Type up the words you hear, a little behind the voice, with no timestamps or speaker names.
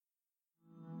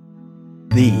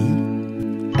The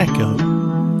Echo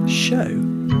Show.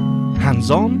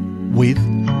 Hands-on with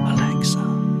Alexa.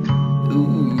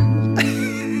 Ooh.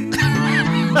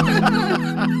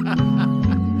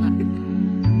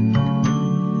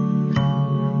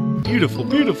 Beautiful,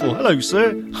 beautiful. Hello,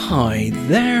 sir. Hi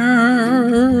there.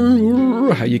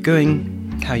 How you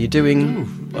going? How you doing?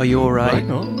 Ooh, Are you all right?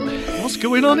 Hang on. What's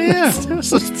going on here? Let's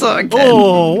start again.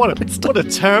 Oh, what a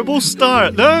terrible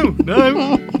start. No.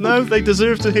 They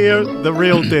deserve to hear the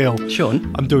real deal.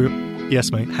 Sean, I'm doing...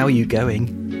 Yes, mate. how are you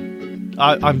going?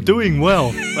 I'm doing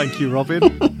well. Thank you,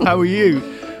 Robin. How are you?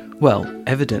 Well,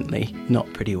 evidently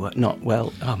not pretty well. Not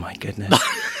well. Oh my goodness.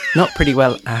 Not pretty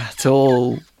well at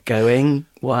all. Going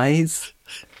wise.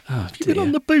 Oh, Have you been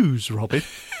on the booze, Robin?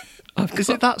 Is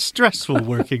it that stressful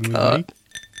working with me?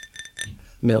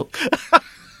 Milk.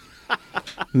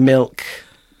 Milk.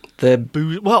 The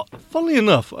Booze. Well, funnily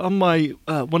enough, on my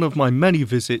one of my many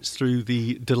visits through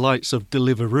the delights of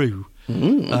Deliveroo,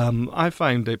 I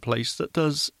found a place that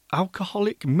does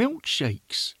alcoholic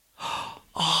milkshakes.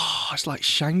 Oh, it's like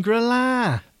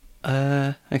Shangri-La.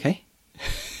 Okay.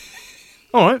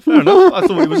 All right, fair enough. I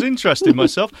thought it was interesting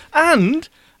myself. And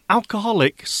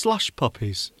alcoholic slush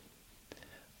puppies.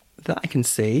 That I can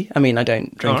see. I mean, I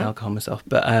don't drink All right. alcohol myself,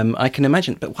 but I can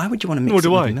imagine. But why would you want to mix Nor it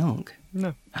do with I. milk?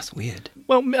 No. That's weird.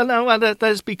 Well, now,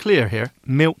 let's be clear here.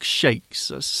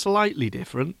 Milkshakes are slightly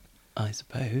different. I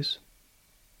suppose.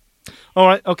 All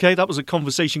right, okay, that was a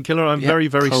conversation killer. I'm Yep, very,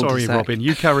 very sorry, cul-de-sac. Robin.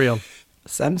 You carry on.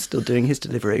 Sam's still doing his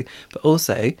delivery, but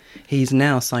also he's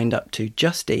now signed up to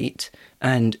Just Eat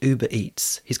and Uber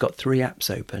Eats. He's got 3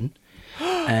 apps open,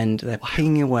 and they're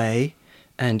pinging away,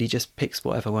 and he just picks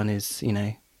whatever one is,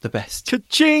 the best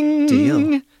Ka-ching!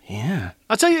 deal. Yeah,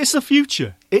 I tell you, it's the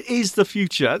future. It is the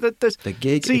future. the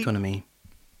gig See, economy.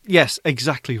 Yes,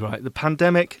 exactly right. The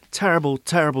pandemic, terrible,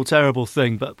 terrible, terrible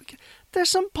thing. But there's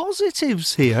some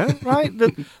positives here, right?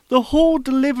 the whole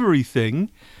delivery thing.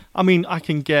 I mean, I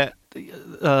can get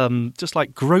just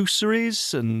like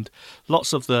groceries, and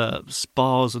lots of the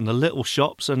spas and the little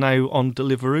shops are now on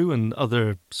Deliveroo, and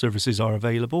other services are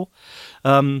available.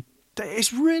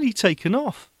 It's really taken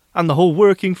off. And the whole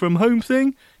working from home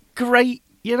thing, great.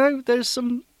 There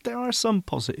are some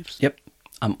positives. Yep,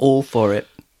 I'm all for it.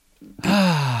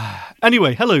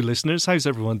 Anyway, hello listeners. How's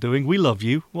everyone doing? We love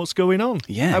you. What's going on?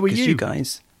 Yeah, How are because you? you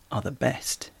guys are the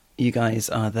best. You guys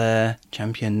are the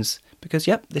champions. Because,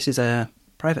 yep, this is a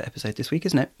private episode this week,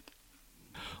 isn't it?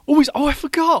 Oh, I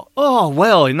forgot. Oh,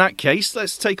 well, in that case,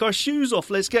 let's take our shoes off.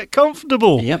 Let's get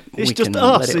comfortable. Yep, It's we just can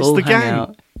us. let it It's all the hang gang.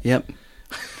 out. Yep.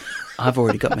 I've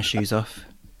already got my shoes off,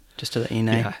 just to let you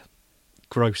know. Yeah.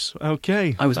 Gross.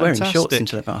 Okay. I was wearing shorts fantastic.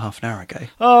 until about half an hour ago.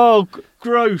 Oh,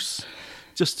 gross.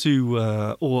 Just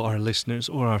to all our listeners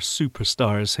or our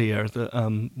superstars here,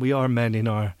 that we are men in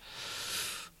our...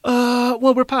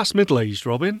 well, we're past middle-aged,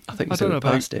 Robin. I think don't know we're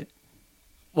about- past it.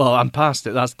 Well, I'm past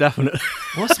it, that's definite.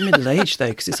 What's middle age, though?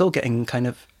 Because it's all getting kind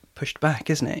of pushed back,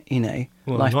 isn't it?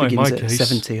 Well, Life not in begins my at case.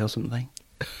 70 or something.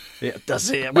 Yeah,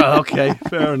 does it? Well, okay,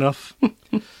 fair enough.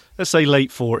 Let's say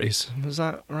late 40s. Is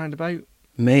that round about?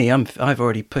 Me, I've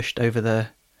already pushed over the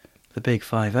big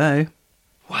 5-0.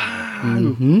 Wow.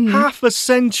 Mhm. Half a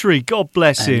century, God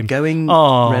bless him. And going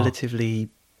Aw. relatively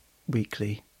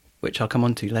weakly, which I'll come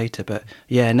on to later. But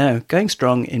yeah, no, going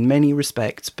strong in many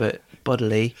respects, but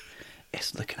bodily,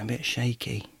 it's looking a bit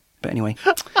shaky. But anyway,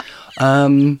 but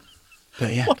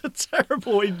yeah, What a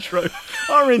terrible intro.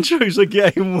 Our intros are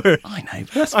getting worse. I know,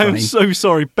 but that's fine. I'm so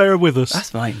sorry, bear with us. That's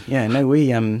fine. Yeah, no, we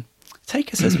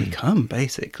take us as we come,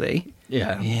 basically.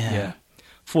 Yeah.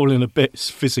 Falling a bit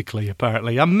physically,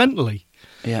 apparently, and mentally.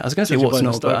 Yeah, I was going to say Judging what's by the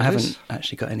not, start but I of this. haven't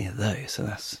actually got any of those, so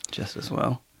that's just as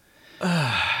well.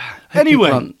 Anyway. People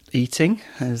aren't eating,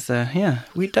 as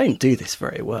we don't do this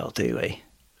very well, do we?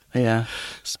 Yeah.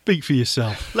 Speak for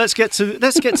yourself. Let's get to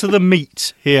the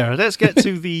meat here. Let's get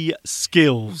to the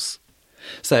skills.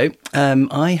 So,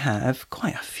 I have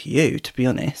quite a few, to be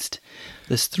honest.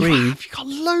 There's You've got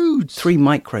loads. 3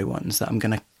 micro ones that I'm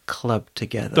going to club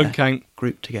together. Don't count.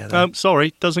 Group together.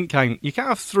 Sorry, doesn't count. You can't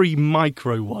have 3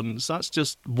 micro ones. That's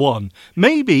just one.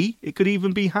 Maybe it could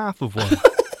even be half of one.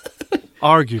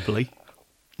 Arguably.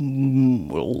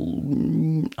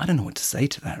 Well, I don't know what to say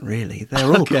to that, really. They're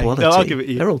all Okay, quality. I'll give it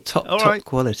you. They're all top right.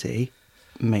 quality,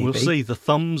 maybe. We'll see. The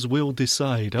thumbs will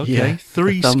decide. Okay, Yeah,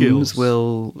 3 the thumbs skills.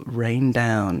 will rain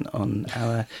down on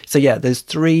our... So yeah, there's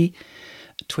 3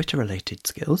 Twitter-related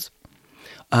skills.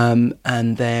 And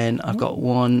then I've got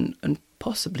one, and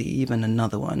possibly even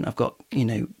another one. I've got,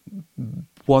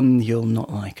 one you'll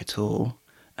not like at all,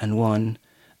 and one,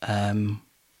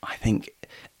 I think...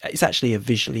 It's actually a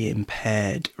visually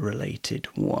impaired related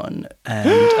one. And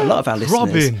a lot of our listeners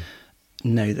Robin.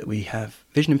 know that we have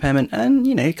vision impairment, and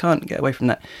you can't get away from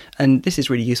that. And this is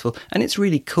really useful, and it's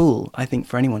really cool, I think,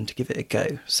 for anyone to give it a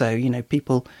go. So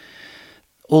people,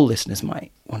 all listeners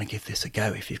might want to give this a go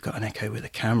if you've got an Echo with a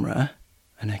camera,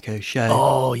 an Echo Show.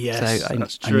 Oh yes, so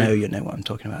that's true. I know you know what I'm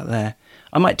talking about there.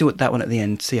 I might do that one at the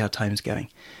end, see how time's going.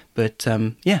 But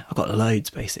I've got loads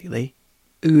basically.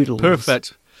 Oodles.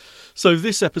 Perfect. So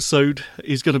this episode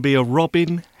is going to be a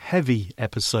Robin heavy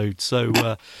episode.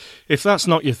 So if that's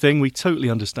not your thing, we totally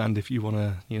understand if you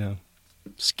want to,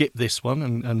 skip this one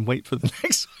and wait for the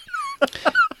next one.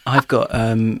 I've got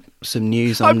some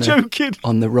news on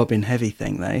the Robin heavy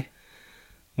thing though.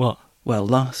 What? Well,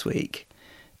 last week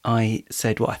I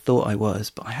said what I thought I was,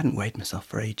 but I hadn't weighed myself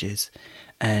for ages,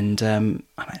 and I'm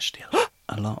actually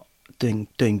a lot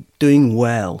doing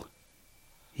well.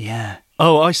 Yeah.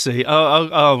 Oh, I see.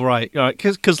 Oh, right.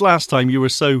 Because last time you were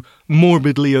so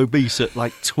morbidly obese at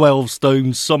like 12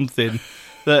 stone something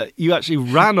that you actually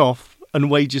ran off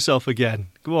and weighed yourself again.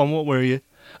 Go on, what were you?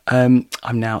 I'm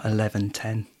now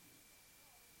 11.10.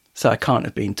 So I can't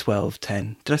have been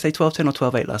 12.10. Did I say 12.10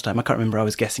 or 12.8 last time? I can't remember. I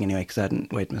was guessing anyway because I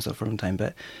hadn't weighed myself for a long time.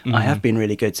 But I have been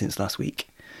really good since last week.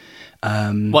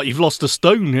 What, you've lost a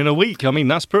stone in a week? I mean,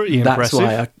 that's pretty impressive.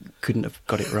 That's why I couldn't have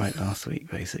got it right last week,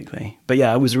 basically. But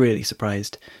yeah, I was really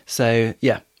surprised. So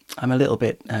yeah, I'm a little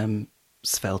bit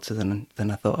svelter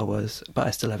than I thought I was, but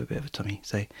I still have a bit of a tummy.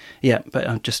 So yeah, but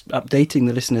I'm just updating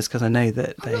the listeners because I know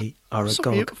that they are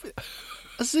agog.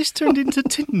 Has this turned into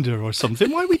Tinder or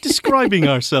something? Why are we describing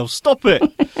ourselves? Stop it.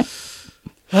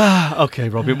 Okay,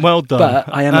 Robin, well done. But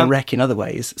I am a wreck in other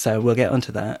ways, so we'll get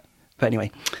onto that. But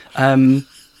anyway,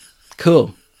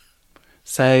 cool.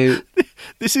 So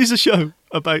this is a show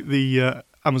about the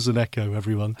Amazon Echo,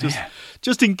 everyone.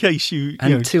 Just in case you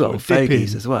and two old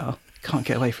fogies as well. Can't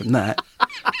get away from that.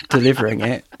 Delivering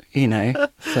it,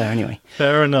 So anyway,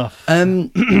 fair enough.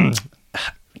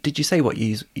 Did you say what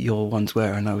your ones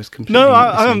were? And I was completely no.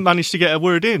 I haven't managed to get a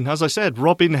word in. As I said,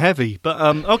 Robin heavy. But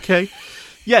okay,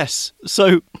 yes.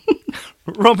 So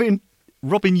Robin,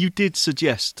 you did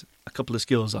suggest a couple of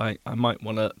skills I might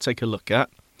want to take a look at.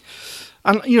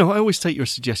 And, I always take your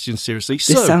suggestions seriously.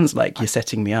 This sounds like you're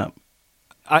setting me up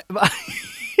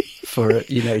for,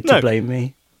 to blame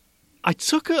me. I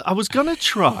was going to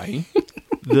try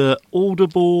the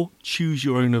Audible Choose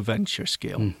Your Own Adventure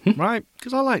skill, right?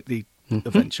 Because I like the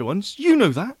adventure ones. You know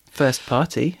that. First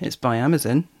party. It's by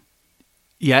Amazon.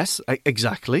 Yes,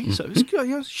 exactly. So it's good.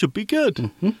 It should be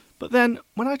good. But then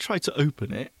when I tried to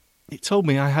open it, it told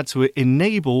me I had to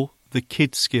enable the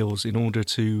kid skills in order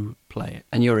to play it.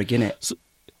 And you're again it. So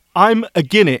I'm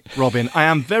again it, Robin. I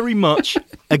am very much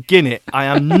again it. I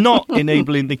am not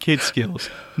enabling the kid skills.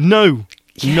 No.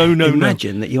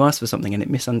 Imagine that you ask for something and it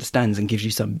misunderstands and gives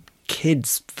you some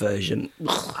kids version.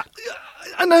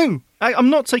 I know. I'm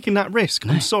not taking that risk.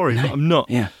 I'm sorry, but I'm not.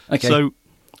 Yeah. Okay. So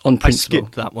on principle, I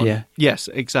skipped that one. Yeah. Yes,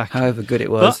 exactly. However good it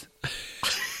was.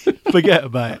 Forget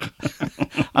about it.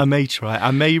 I may try.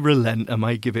 I may relent. I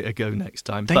may give it a go next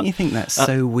time. Don't you think that's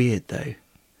so weird, though?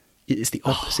 It's the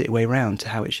opposite way round to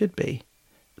how it should be.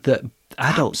 That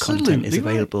adult content is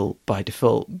available by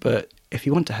default, but if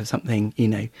you want to have something,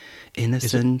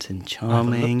 innocent and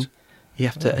charming, you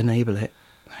have to enable it.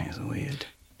 That is weird.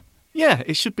 Yeah,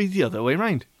 it should be the other way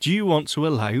around. Do you want to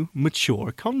allow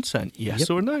mature content? Yes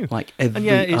or no? Like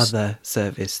every other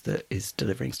service that is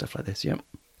delivering stuff like this, yep.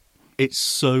 It's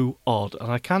so odd,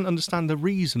 and I can't understand the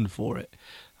reason for it.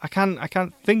 I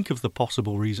can't think of the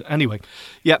possible reason. Anyway,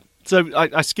 yeah, so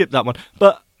I skipped that one.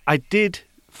 But I did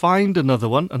find another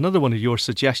one of your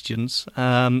suggestions.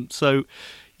 So,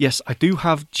 yes, I do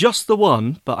have just the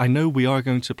one, but I know we are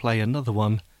going to play another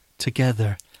one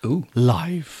together. Ooh.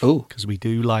 Live. Ooh. Because we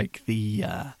do like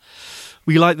the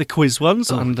quiz ones,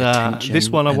 and this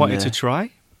one I wanted to try.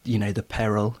 The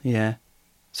peril, yeah.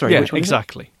 Sorry, yeah, which one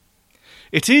exactly.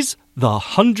 It is the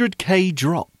 100k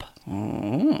drop.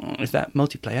 Is that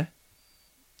multiplayer?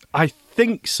 I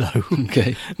think so.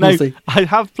 Okay. Now, I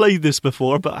have played this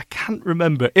before, but I can't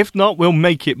remember. If not, we'll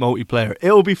make it multiplayer.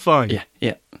 It'll be fine.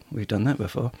 Yeah. We've done that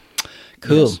before.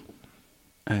 Cool. Yes.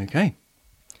 Okay.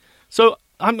 So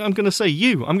I'm going to say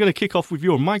I'm going to kick off with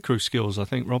your micro skills, I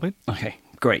think, Robin. Okay,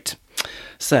 great.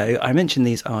 So I mentioned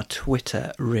these are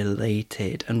Twitter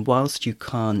related, and whilst you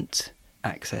can't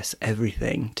access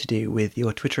everything to do with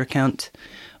your Twitter account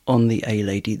on the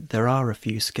A-Lady, there are a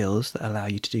few skills that allow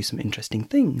you to do some interesting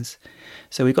things.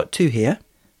 So we've got two here.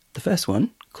 The first one,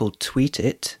 called Tweet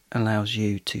It, allows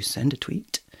you to send a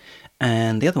tweet.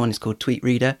 And the other one is called Tweet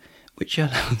Reader, which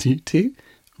allows you to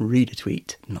read a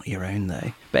tweet. Not your own,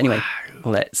 though. But anyway,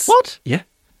 let's... What? Yeah.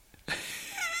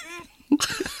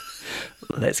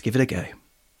 Let's give it a go.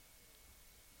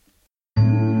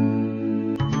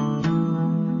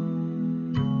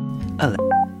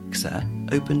 Alexa,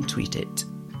 open Tweet It.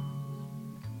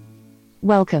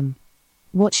 Welcome.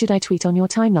 What should I tweet on your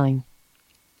timeline?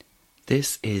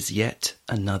 This is yet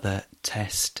another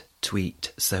test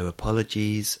tweet, so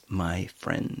apologies, my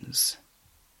friends.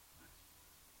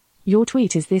 Your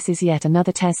tweet is "This is yet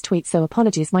another test tweet, so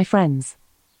apologies, my friends."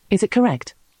 Is it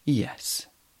correct? Yes.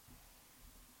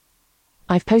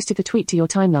 I've posted the tweet to your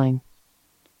timeline.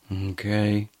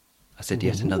 Okay. I said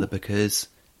yet another because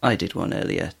I did one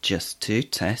earlier just to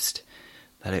test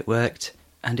that it worked,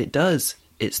 and it does.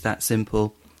 It's that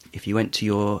simple. If you went to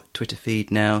your Twitter feed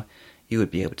now, you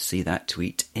would be able to see that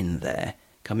tweet in there,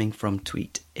 coming from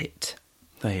Tweet It.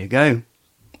 There you go.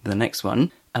 The next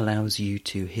one allows you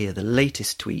to hear the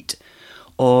latest tweet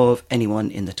of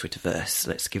anyone in the Twitterverse.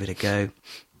 Let's give it a go.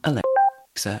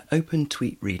 Alexa, open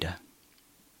Tweet Reader.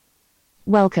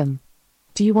 Welcome.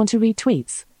 Do you want to read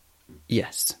tweets?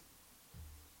 Yes.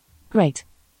 Great.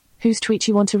 Whose tweet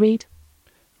you want to read?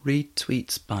 Read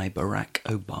tweets by Barack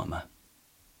Obama.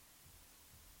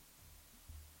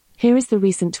 Here is the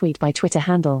recent tweet by Twitter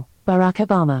handle, Barack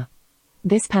Obama.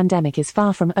 This pandemic is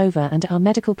far from over and our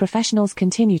medical professionals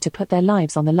continue to put their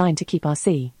lives on the line to keep us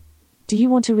safe. Do you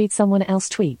want to read someone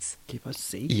else's tweets? Keep us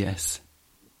safe? Yes.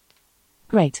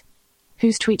 Great.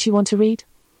 Whose tweet you want to read?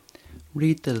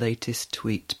 Read the latest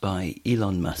tweet by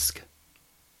Elon Musk.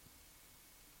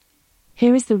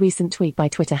 Here is the recent tweet by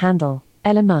Twitter handle,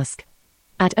 Elon Musk.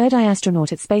 At Erdai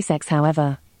astronaut at SpaceX,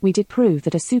 however, we did prove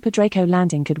that a Super Draco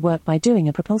landing could work by doing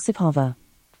a propulsive hover.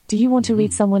 Do you want to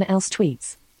read someone else's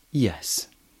tweets? Yes.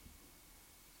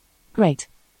 Great.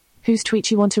 Whose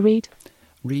tweet you want to read?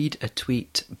 Read a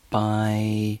tweet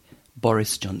by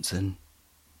Boris Johnson.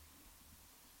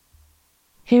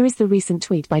 Here is the recent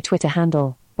tweet by Twitter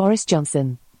handle, Boris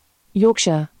Johnson.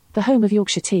 Yorkshire, the home of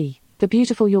Yorkshire tea, the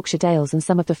beautiful Yorkshire Dales and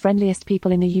some of the friendliest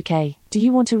people in the UK. Do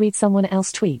you want to read someone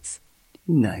else's tweets?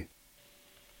 No.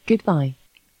 Goodbye.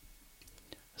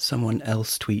 Someone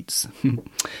else tweets.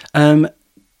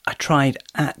 I tried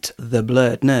at The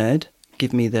Blurred Nerd.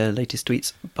 Give me the latest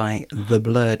tweets by The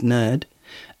Blurred Nerd.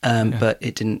 But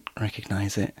it didn't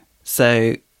recognise it.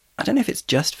 So I don't know if it's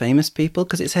just famous people,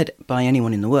 because it said by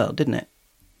anyone in the world, didn't it?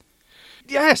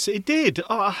 Yes, it did.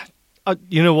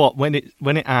 You know what? When it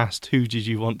asked whose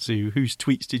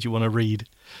tweets did you want to read,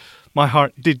 my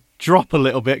heart did drop a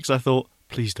little bit because I thought,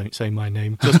 please don't say my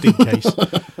name, just in case.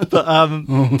 But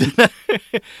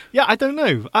yeah, I don't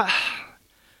know.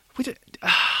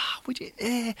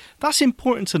 That's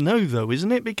important to know, though,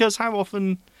 isn't it? Because how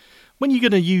often, when you're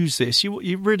going to use this,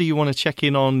 you really want to check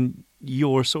in on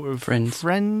your sort of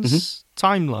friends'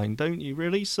 timeline, don't you?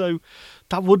 Really, so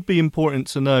that would be important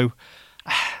to know.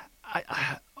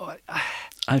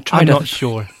 I'm not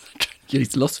sure.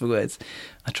 He's lost for words.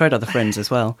 I tried other friends as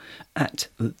well. At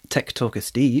Tech Talker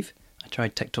Steve, I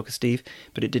tried Tech Talker Steve,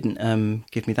 but it didn't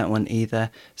give me that one either.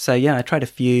 So yeah, I tried a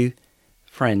few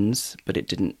friends, but it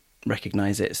didn't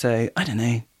recognise it. So I don't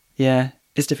know. Yeah,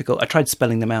 it's difficult. I tried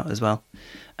spelling them out as well,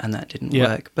 and that didn't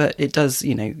work. But it does.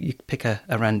 You pick a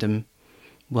random,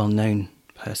 well-known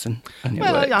person, and it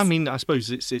works. I mean, I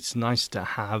suppose it's nice to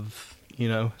have.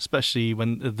 Especially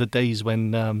when the days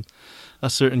when a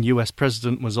certain US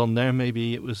president was on there,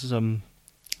 maybe it was quite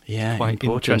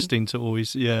important. Interesting to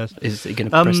always, Is he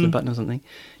going to press the button or something?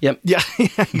 Yep. Yeah,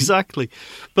 exactly.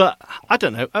 But I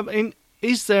don't know. I mean,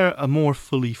 is there a more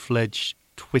fully fledged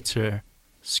Twitter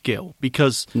skill?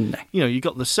 Because you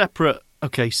got the separate.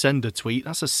 Okay, send a tweet.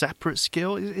 That's a separate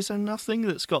skill. Is there nothing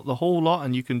that's got the whole lot,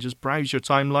 and you can just browse your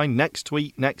timeline? Next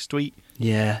tweet.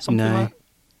 Yeah. Something like that?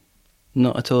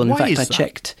 Not at all. In Why fact, is I that?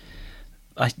 checked.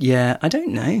 I don't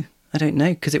know.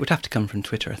 Because it would have to come from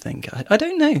Twitter, I think. I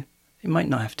don't know. It might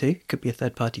not have to. It could be a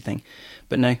third-party thing.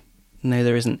 But no,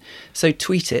 there isn't. So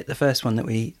Tweet It, the first one that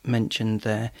we mentioned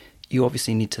there, you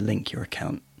obviously need to link your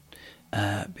account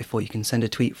before you can send a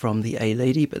tweet from the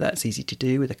A-Lady, but that's easy to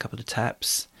do with a couple of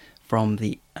taps from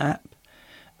the app.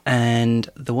 And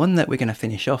the one that we're going to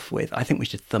finish off with, I think we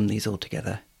should thumb these all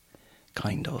together.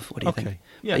 Kind of. What do you think?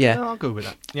 Yeah, I'll go with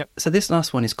that. Yep. So this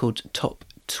last one is called Top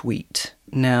Tweet.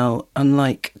 Now,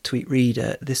 unlike Tweet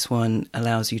Reader, this one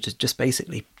allows you to just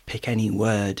basically pick any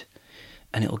word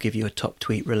and it will give you a top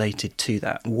tweet related to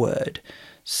that word.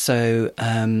 So,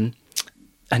 and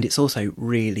it's also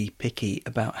really picky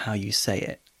about how you say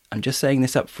it. I'm just saying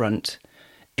this up front.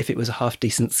 If it was a half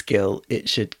decent skill, it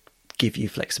should give you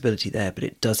flexibility there, but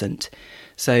it doesn't.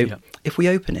 So if we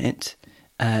open it,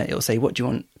 it'll say, what do you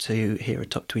want to hear a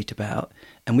top tweet about?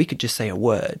 And we could just say a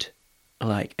word,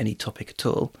 like any topic at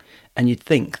all. And you'd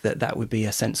think that that would be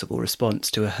a sensible response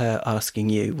to her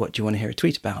asking you, what do you want to hear a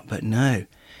tweet about? But no,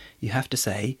 you have to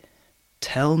say,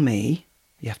 tell me.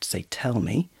 You have to say, tell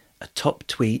me a top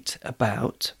tweet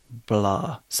about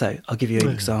blah. So I'll give you an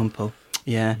example.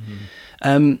 Yeah.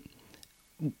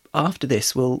 After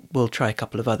this, we'll try a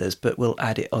couple of others, but we'll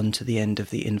add it on to the end of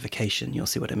the invocation. You'll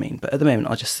see what I mean. But at the moment,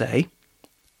 I'll just say,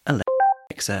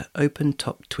 Alexa, open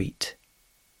top tweet.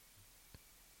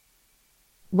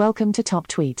 Welcome to Top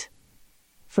Tweet.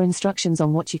 For instructions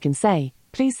on what you can say,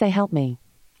 please say help me.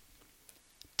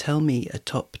 Tell me a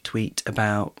top tweet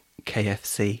about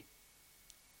KFC.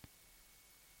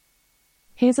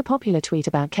 Here's a popular tweet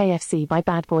about KFC by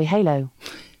Bad Boy Halo.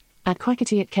 At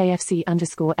Quackity at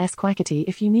KFC_S Quackity,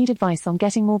 if you need advice on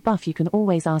getting more buff, you can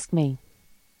always ask me.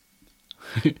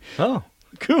 Oh,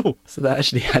 cool. So that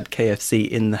actually had KFC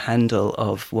in the handle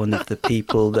of one of the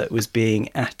people that was being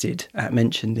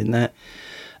mentioned in that.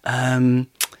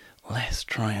 Let's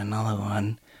try another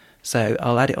one. So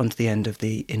I'll add it onto the end of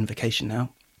the invocation now.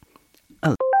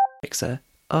 Alexa,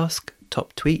 ask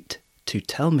top tweet to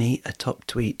tell me a top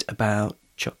tweet about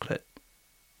chocolate.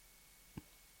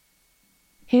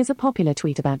 Here's a popular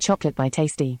tweet about chocolate by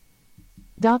Tasty.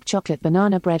 Dark chocolate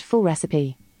banana bread full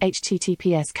recipe.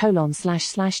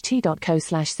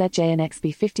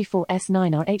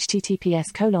 https://t.co/zjnxb54s9 or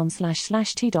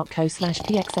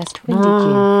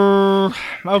https://t.co/pxs20q.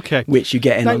 Okay. Which you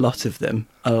get in a lot of them.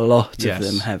 A lot Yes. of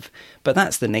them have. But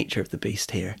that's the nature of the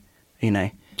beast here, you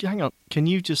know. Hang on. Can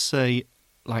you just say,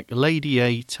 like, Lady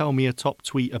A, tell me a top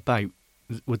tweet about?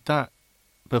 Would that,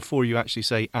 before you actually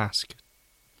say ask?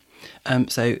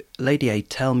 So Lady A,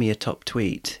 tell me a top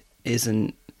tweet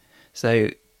isn't... So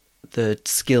the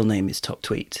skill name is top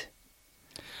tweet.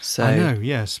 So I know,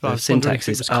 yes. But I the was wondering syntax if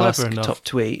it is was clever ask enough. top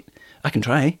tweet. I can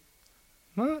try.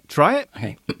 Try it.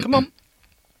 Okay. Come on.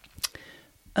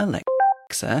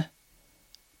 Alexa,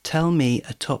 tell me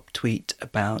a top tweet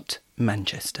about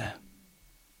Manchester.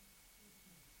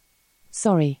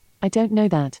 Sorry, I don't know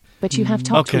that, but you have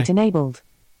Top Okay. Tweet enabled.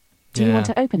 Do you Yeah. want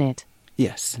to open it?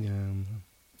 Yes.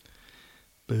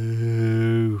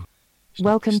 Boo.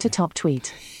 Welcome to Top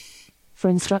Tweet. For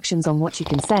instructions on what you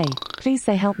can say, please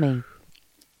say help me.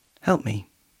 Help me.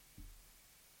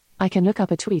 I can look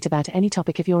up a tweet about any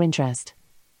topic of your interest.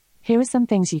 Here are some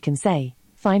things you can say.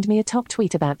 Find me a top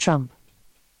tweet about Trump.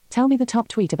 Tell me the top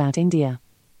tweet about India.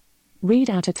 Read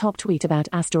out a top tweet about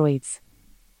asteroids.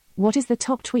 What is the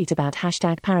top tweet about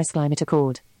 #Paris Climate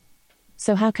Accord?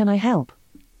 So how can I help?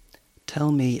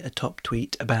 Tell me a top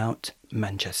tweet about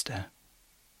Manchester.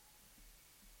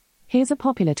 Here's a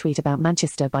popular tweet about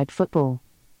Manchester by football.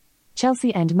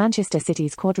 Chelsea end Manchester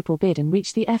City's quadruple bid and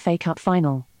reach the FA Cup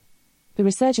final. The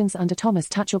resurgence under Thomas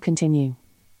Tuchel continue.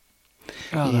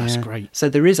 Oh, that's great. So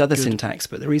there is other Good. syntax,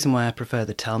 but the reason why I prefer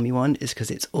the tell me one is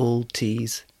because it's all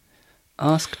T's.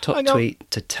 Ask I top know. tweet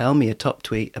to tell me a top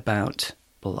tweet about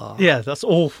blah. Yeah, that's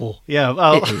awful. Yeah,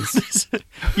 well, It is.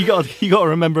 you got to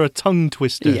remember a tongue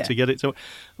twister Yeah. to get it to.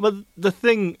 But the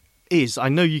thing is, I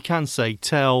know you can say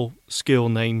tell skill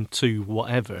name to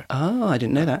whatever. Oh, I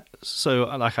didn't know that. So,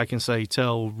 like, I can say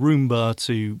tell Roomba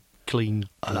to clean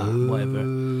whatever.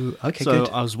 Okay, So good.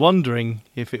 I was wondering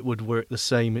if it would work the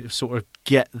same, if sort of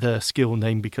get the skill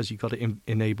name because you got it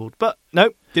enabled. But no,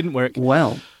 didn't work.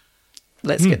 Well,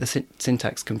 let's get the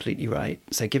syntax completely right.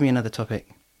 So give me another topic.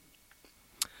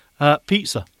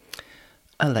 Pizza.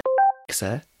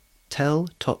 Alexa, tell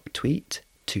top tweet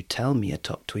to tell me a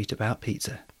top tweet about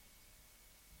pizza.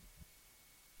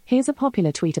 Here's a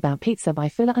popular tweet about pizza by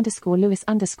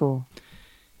Fuller_Lewis_.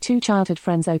 Two childhood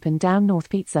friends open Down North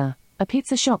Pizza, a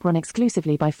pizza shop run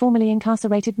exclusively by formerly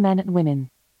incarcerated men and women.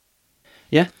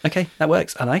 Yeah, okay, that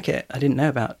works. I like it. I didn't know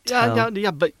about tell.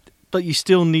 Yeah, but you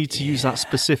still need to use that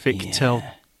specific yeah.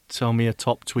 tell me a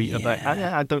top tweet about.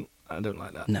 Yeah. I don't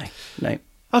like that. No.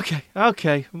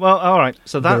 Okay. Well, all right.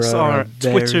 So that's There are our a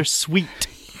very- Twitter suite.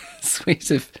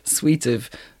 Sweet of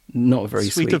not very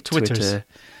Sweet sweet of Twitters. Twitter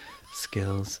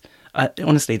skills.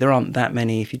 Honestly, there aren't that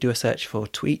many. If you do a search for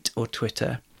tweet or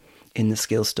Twitter in the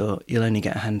skill store, you'll only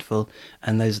get a handful,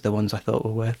 and those are the ones I thought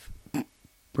were worth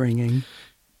bringing.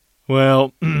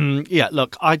 Well, yeah.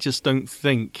 Look, I just don't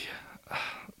think.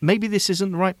 Maybe this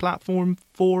isn't the right platform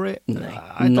for it. No,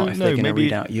 I not don't if know. they're going to Maybe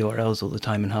read out URLs all the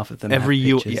time, and half of them every have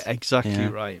yeah, pictures. exactly Yeah.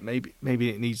 right. Maybe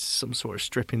it needs some sort of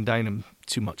stripping down and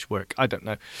too much work. I don't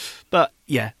know, but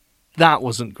yeah, that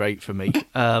wasn't great for me.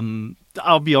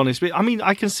 I'll be honest. I mean,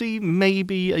 I can see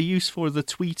maybe a use for the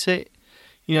tweet it.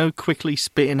 You know, quickly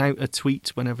spitting out a tweet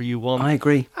whenever you want. I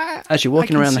agree. As you're I walking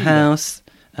can around the see that. house,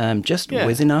 just Yeah.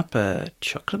 whizzing up a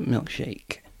chocolate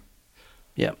milkshake.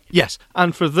 Yeah. Yes,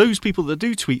 and for those people that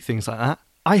do tweet things like that,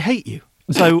 I hate you.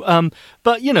 So,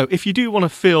 but you know, if you do want to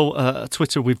fill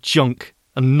Twitter with junk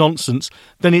and nonsense,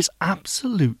 then it's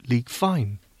absolutely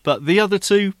fine. But the other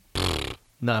two,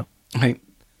 no. Okay.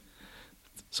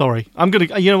 Sorry. I'm going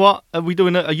to... You know what? Are we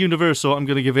doing a universal? I'm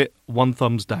going to give it 1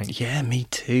 thumbs down. Yeah, me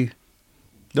too.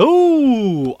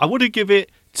 Oh, I would have give it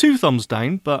 2 thumbs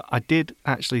down, but I did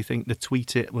actually think the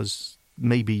tweet it was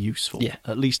maybe useful. Yeah.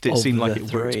 At least it Of seemed like the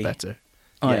it worked three. better.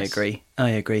 I Yes. agree.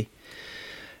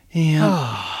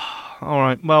 Yeah. All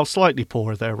right. Well, slightly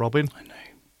poor there, Robin.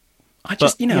 I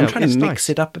just, But, I'm trying it's to mix nice.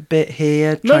 it up a bit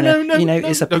here. No,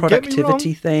 It's a don't get me wrong.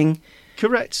 productivity thing.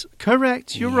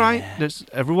 Correct. You're right.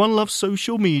 Everyone loves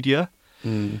social media.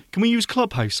 Can we use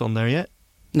Clubhouse on there yet?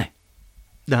 No.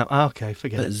 No. Okay,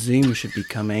 forget But it. Zoom should be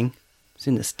coming. It's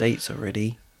in the States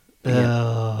already.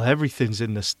 Yeah. Everything's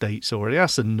in the States already.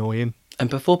 That's annoying. And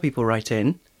before people write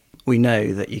in, we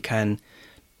know that you can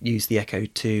use the Echo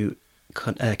to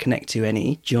connect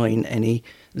to join any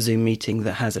Zoom meeting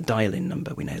that has a dial-in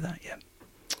number. We know that, yeah.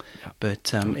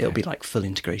 But it'll be like full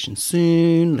integration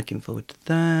soon. Looking forward to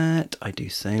that. I do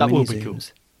so That many will be cool.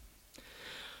 Zooms.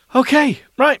 Okay,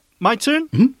 right. My turn.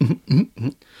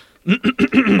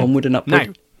 Onward and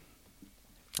upward.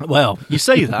 Now, well, you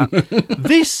say that.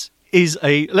 This is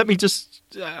let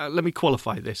me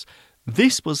qualify this.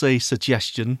 This was a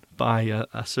suggestion by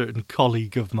a certain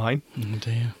colleague of mine. Oh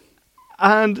dear.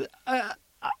 And,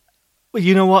 well,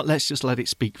 you know what? Let's just let it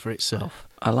speak for itself.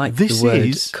 I like This the word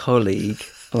is- colleague,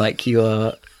 like you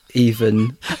are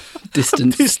even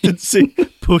Distancing,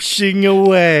 pushing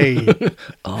away.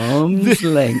 arm's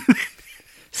length,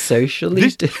 socially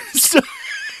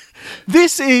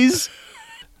This is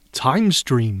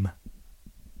Timestream.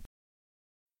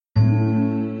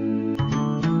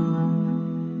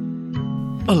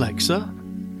 Alexa,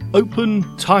 open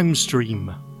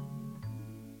Timestream.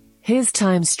 Here's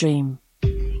Timestream.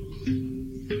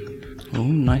 Oh,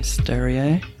 nice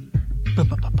stereo.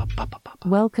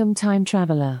 Welcome, time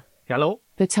traveller. Hello?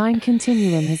 The time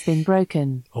continuum has been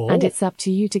broken, and it's up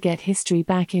to you to get history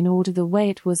back in order the way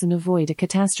it was and avoid a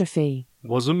catastrophe.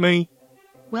 Wasn't me.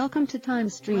 Welcome to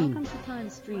Timestream.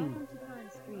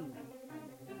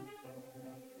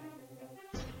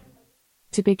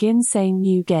 To begin, say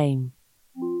new game.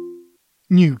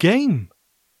 New game.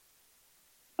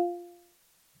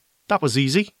 That was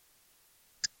easy.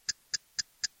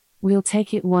 We'll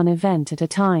take it one event at a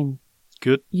time.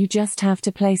 Good. You just have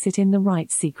to place it in the right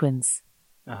sequence.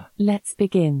 Let's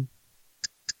begin.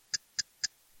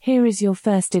 Here is your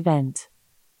first event.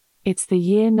 It's the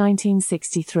year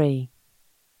 1963.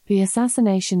 The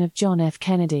assassination of John F.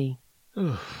 Kennedy.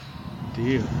 Oh,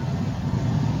 dear.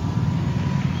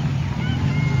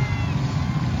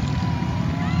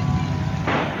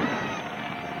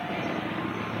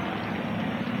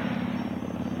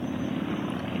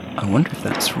 I wonder if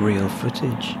that's real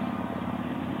footage.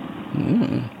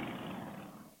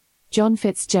 John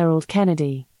Fitzgerald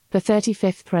Kennedy, the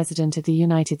 35th President of the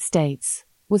United States,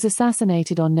 was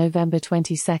assassinated on November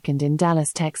 22 in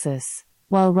Dallas, Texas,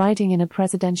 while riding in a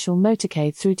presidential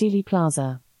motorcade through Dealey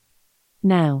Plaza.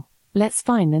 Now, let's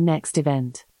find the next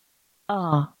event.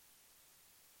 The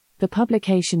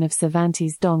publication of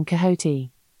Cervantes' Don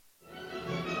Quixote.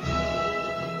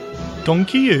 Don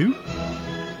Q?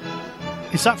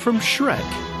 Is that from Shrek?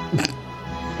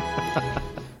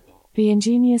 The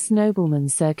ingenious nobleman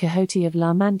Sir Quixote of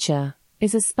La Mancha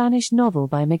is a Spanish novel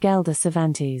by Miguel de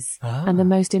Cervantes, and the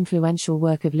most influential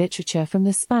work of literature from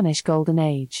the Spanish Golden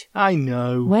Age. I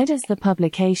know. Where does the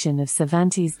publication of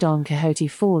Cervantes' Don Quixote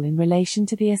fall in relation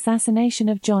to the assassination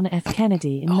of John F.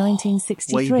 Kennedy in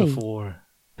 1963? Way before.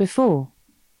 Before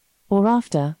or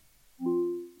after?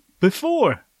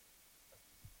 Before.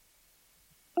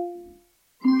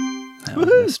 That was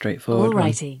a straightforward one.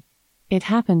 Alrighty. It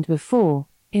happened before,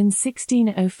 in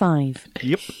 1605.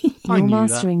 Yep. I You're knew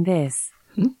mastering this.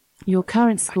 Your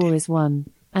current score is 1,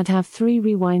 and have 3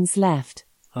 rewinds left.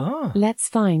 that. Let's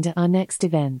find our next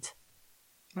event.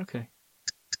 Okay.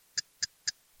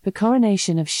 The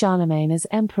coronation of Charlemagne as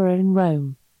emperor in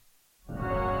Rome.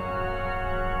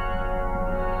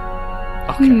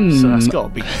 Okay, so that's got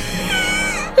to be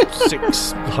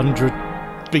 600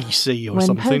 BC or When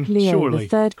something, Pope Leo surely.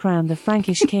 III crowned the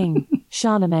Frankish king,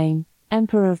 Charlemagne,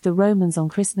 emperor of the Romans on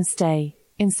Christmas Day,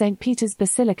 in St. Peter's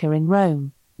Basilica in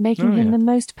Rome, making him the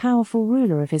most powerful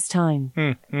ruler of his time.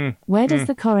 Where does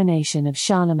the coronation of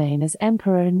Charlemagne as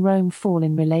emperor in Rome fall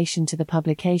in relation to the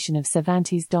publication of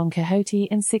Cervantes' Don Quixote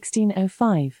in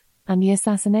 1605, and the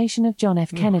assassination of John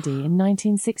F. Kennedy in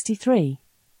 1963?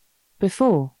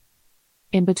 Before?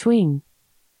 In between?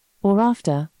 Or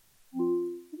after?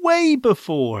 Way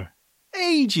before.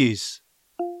 Ages.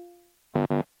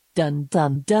 Dun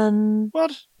dun dun.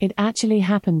 What? It actually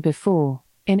happened before,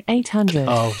 in 800.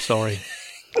 Oh, sorry.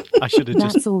 I should have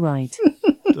just... That's all right.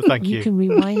 Thank You you. can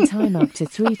rewind time up to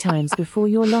 3 times before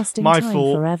you're lost in My time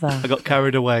fault. forever. I got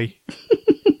carried away.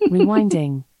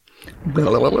 Rewinding.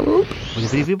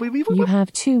 You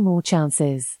have 2 more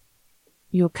chances.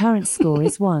 Your current score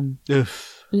is 1. Ugh.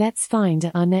 Let's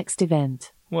find our next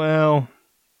event. Well,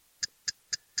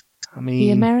 I mean...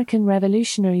 The American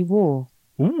Revolutionary War.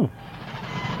 Ooh.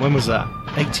 When was that?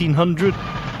 1800?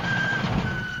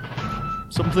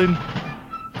 Something?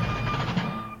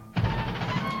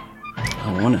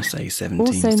 I want to say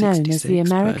 1766. Also known as the but I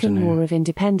don't American know. War of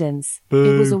Independence.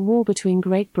 Boo. It was a war between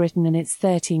Great Britain and its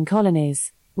 13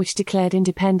 colonies, which declared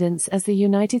independence as the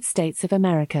United States of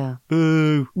America.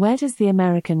 Boo. Where does the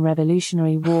American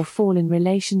Revolutionary War fall in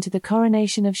relation to the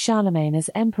coronation of Charlemagne as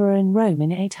emperor in Rome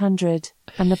in 800,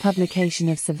 and the publication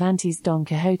of Cervantes' Don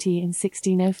Quixote in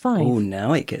 1605? Oh,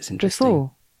 now it gets interesting.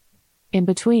 Before, in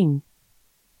between,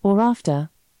 or after?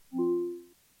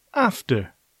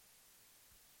 After.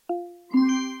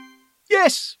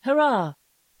 Yes! Hurrah!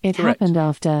 It Correct. happened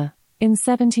after, in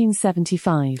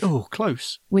 1775. Oh,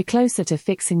 close. We're closer to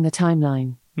fixing the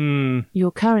timeline.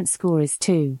 Your current score is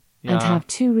 2, and Yeah. have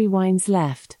 2 rewinds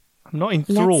left. I'm not Let's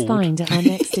enthralled. find our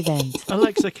next event.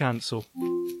 Alexa, cancel.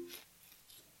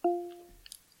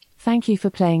 Thank you for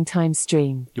playing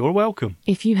Timestream. You're welcome.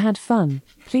 If you had fun,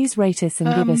 please rate us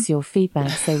and give us your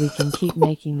feedback so we can keep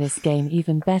making this game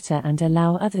even better and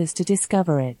allow others to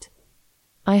discover it.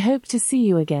 I hope to see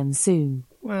you again soon.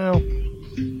 Well,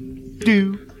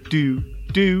 do.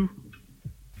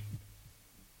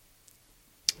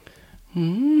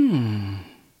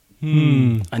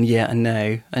 And yeah, I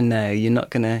know, you're not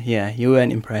gonna, you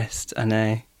weren't impressed, I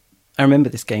know. I remember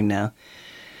this game now.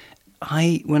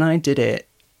 When I did it,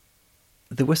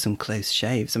 there were some close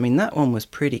shaves. I mean, that one was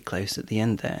pretty close at the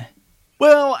end there.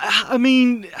 Well, I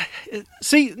mean,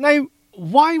 see, now,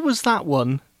 why was that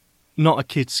one not a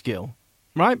kid's skill?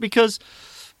 Right? Because,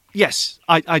 yes,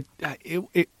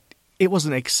 it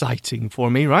wasn't exciting for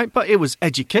me, right? But it was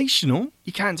educational.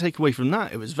 You can't take away from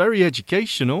that. It was very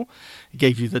educational. It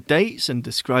gave you the dates and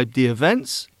described the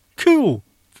events. Cool.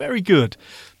 Very good.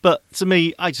 But to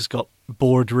me, I just got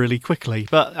bored really quickly.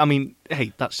 But, I mean,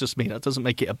 hey, that's just me. That doesn't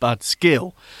make it a bad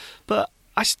skill. But,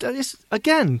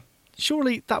 again,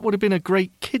 surely that would have been a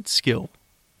great kid skill.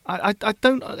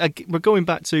 We're going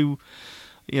back to,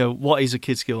 what is a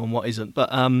kid skill and what isn't. But,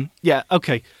 yeah,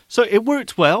 okay. So it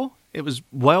worked well. It was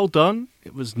well done.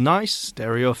 It was nice.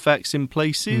 Stereo effects in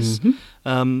places.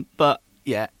 But,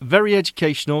 yeah, very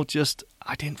educational. Just,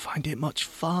 I didn't find it much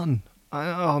fun.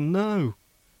 Oh, no.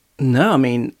 No, I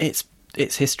mean, it's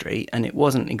history, and it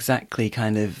wasn't exactly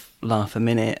kind of laugh a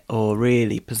minute or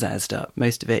really pizzazzed up.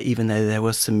 Most of it, even though there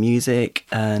was some music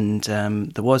and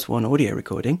there was one audio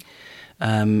recording,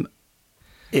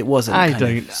 it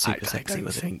wasn't super sexy, I don't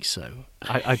was it? think so.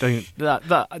 I don't.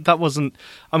 That wasn't.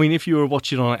 I mean, if you were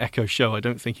watching on an Echo show, I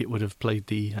don't think it would have played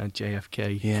the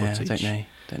JFK footage. I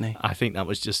don't know. I think that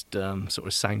was just sort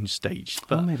of sound staged.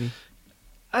 But Maybe.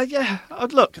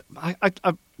 Look,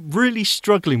 I'm really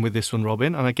struggling with this one,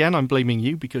 Robin. And again, I'm blaming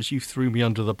you because you threw me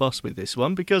under the bus with this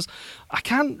one. Because I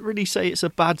can't really say it's a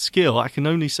bad skill. I can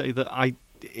only say that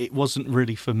it wasn't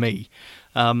really for me.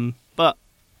 But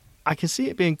I can see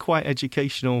it being quite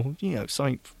educational,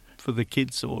 something for the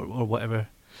kids or whatever.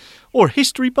 Or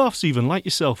history buffs even, like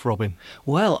yourself, Robin.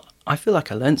 Well, I feel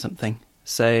like I learned something.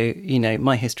 So,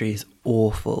 my history is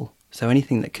awful. So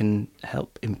anything that can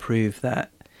help improve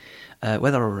that,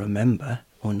 whether I remember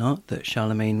or not, that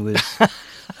Charlemagne was,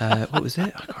 what was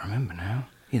it? I can't remember now.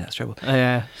 Yeah, that's trouble.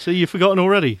 Yeah, so you've forgotten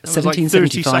already. That was like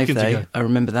 1775, 30 seconds though. ago. I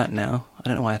remember that now. I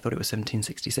don't know why I thought it was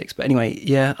 1766. But anyway,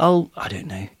 yeah, I don't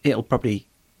know. It'll probably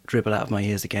dribble out of my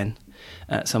ears again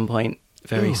at some point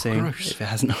very soon, gross. if it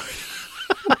hasn't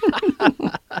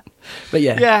already. But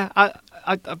yeah. Yeah,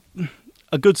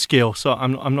 a good skill, so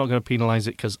I'm not going to penalise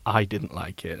it because I didn't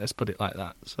like it. Let's put it like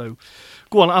that. So,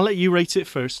 go on, I'll let you rate it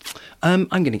first. I'm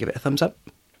going to give it a thumbs up.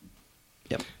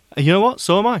 Yep. You know what?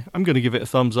 So am I. I'm going to give it a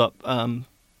thumbs up.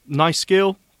 Nice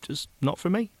skill, just not for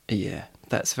me. Yeah,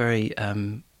 that's very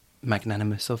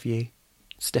magnanimous of you.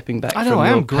 Stepping back I know, from I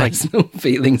your am great. personal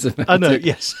feelings about I know, it.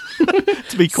 yes.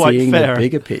 To be quite Seeing fair. the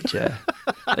bigger picture.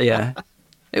 Yeah,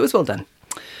 it was well done.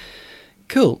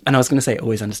 Cool. And I was going to say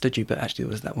Always Understood You, but actually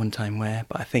there was that one time where,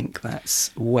 but I think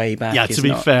that's way back. Yeah, is to be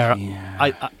not- fair,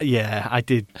 yeah. I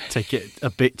did take it a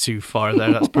bit too far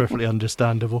there. That's perfectly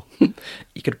understandable.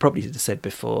 You could probably have said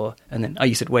before, and then,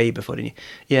 you said way before, didn't you?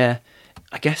 Yeah,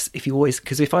 I guess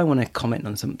because if I want to comment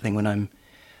on something when I'm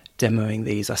demoing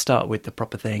these, I start with the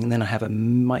proper thing, and then I have a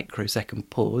microsecond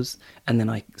pause, and then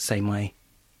I say my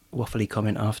waffly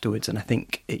comment afterwards, and I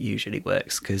think it usually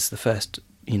works, because the first,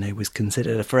 was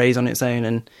considered a phrase on its own,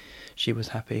 and she was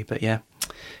happy. But yeah,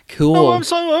 cool. Oh, I'm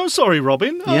sorry,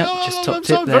 Robin. Yeah, Oh, just I'm top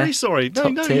so tip there. very sorry. No,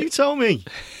 Top no, tip. you tell me.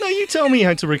 No, you tell me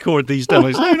how to record these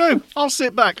demos. No, I'll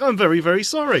sit back. I'm very, very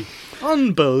sorry.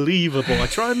 Unbelievable. I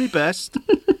tried my best.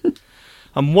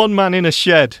 I'm one man in a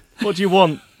shed. What do you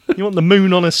want? You want the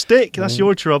moon on a stick? That's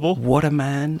your trouble. What a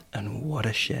man and what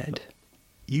a shed.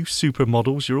 You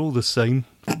supermodels, you're all the same.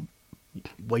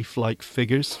 Waif-like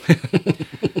figures.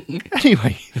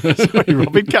 Anyway, sorry,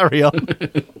 Robin, carry on.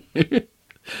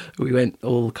 We went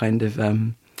all kind of,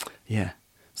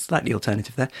 slightly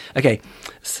alternative there. Okay,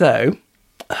 so,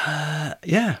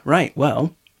 right,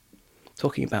 well,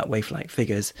 talking about waif-like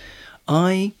figures,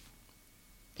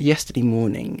 yesterday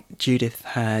morning, Judith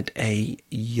had a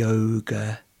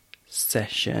yoga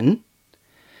session.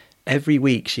 Every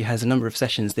week she has a number of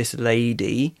sessions. This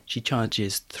lady, she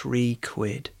charges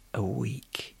 £3 a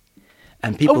week.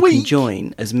 And people can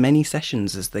join as many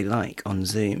sessions as they like on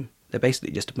Zoom. They're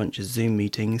basically just a bunch of Zoom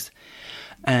meetings.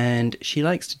 And she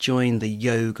likes to join the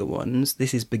yoga ones.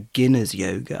 This is beginner's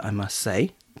yoga, I must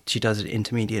say. She does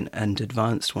intermediate and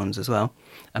advanced ones as well,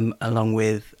 along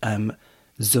with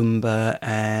Zumba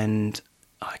and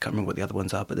I can't remember what the other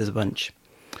ones are, but there's a bunch.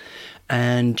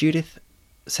 And Judith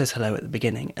says hello at the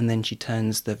beginning, and then she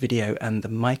turns the video and the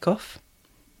mic off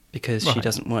because she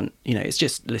doesn't want, it's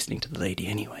just listening to the lady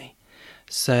anyway.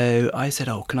 So I said,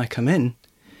 can I come in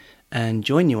and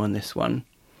join you on this one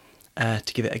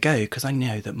to give it a go? Because I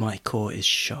know that my core is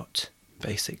shot,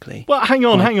 basically. Well, hang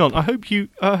on. I hope you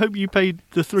paid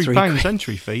the £3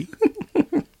 entry fee.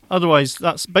 Otherwise,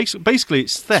 that's basically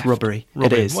it's theft. It's robbery.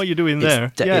 Robin, it is. What are you doing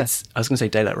there? I was going to say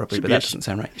daylight robbery, but that doesn't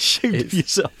sound right. Shoot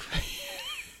yourself.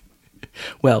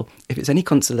 Well, if it's any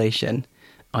consolation,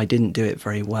 I didn't do it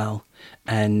very well,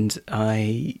 and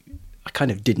I kind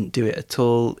of didn't do it at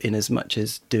all in as much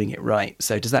as doing it right.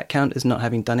 So does that count as not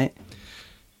having done it?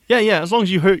 Yeah, as long as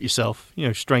you hurt yourself,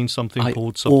 strained something,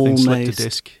 pulled something, slipped a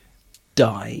disc.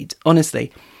 Died.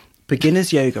 Honestly,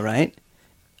 beginner's yoga, right?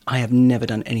 I have never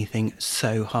done anything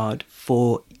so hard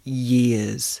for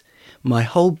years. My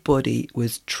whole body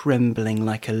was trembling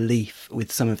like a leaf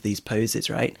with some of these poses,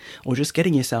 right? Or just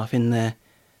getting yourself in the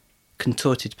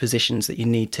contorted positions that you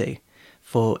need to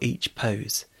for each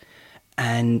pose.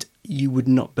 And you would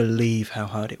not believe how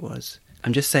hard it was.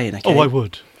 I'm just saying, okay? Oh, I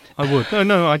would.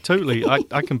 No, I totally.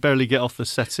 I can barely get off the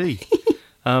settee.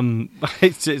 I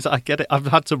get it. I've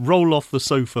had to roll off the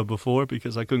sofa before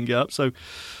because I couldn't get up. So,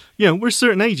 we're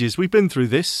certain ages. We've been through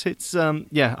this. It's,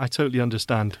 I totally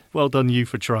understand. Well done you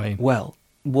for trying. Well,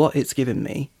 what it's given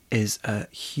me is a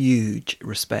huge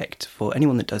respect for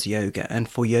anyone that does yoga and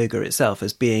for yoga itself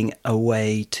as being a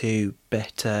way to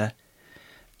better,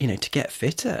 to get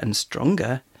fitter and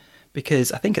stronger.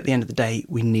 Because I think at the end of the day,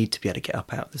 we need to be able to get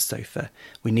up out of the sofa.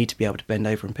 We need to be able to bend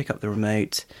over and pick up the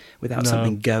remote without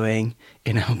something going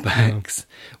in our backs.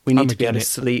 We need to be able to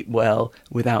sleep well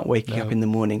without waking up in the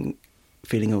morning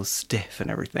feeling all stiff and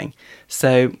everything.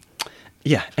 So,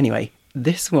 anyway,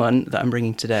 this one that I'm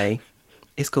bringing today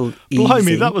is called Easy.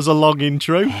 Blimey, that was a long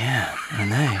intro. Yeah,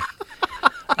 I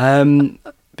know.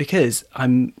 Because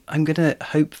I'm going to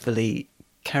hopefully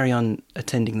carry on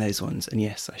attending those ones. And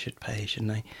yes, I should pay,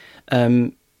 shouldn't I?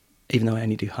 Even though I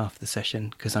only do half the session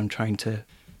because I'm trying to,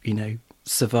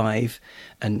 survive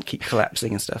and keep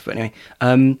collapsing and stuff. But anyway,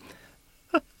 I'm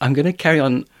going to carry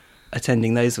on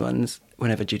attending those ones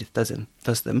whenever Judith does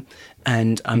them.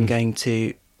 And I'm going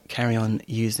to carry on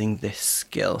using this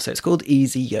skill. So it's called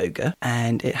Easy Yoga,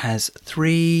 and it has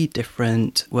 3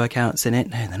 different workouts in it.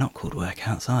 No, they're not called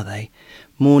workouts, are they?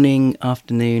 Morning,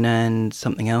 afternoon, and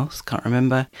something else. Can't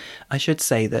remember. I should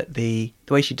say that the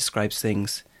way she describes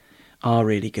things are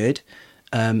really good.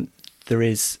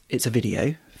 It's a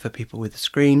video for people with a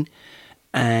screen,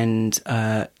 and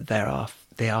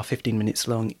they are 15 minutes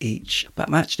long each. But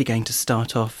I'm actually going to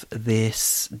start off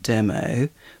this demo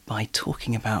by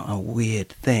talking about a weird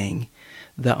thing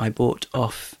that I bought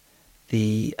off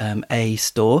the A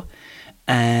store.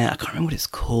 I can't remember what it's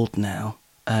called now.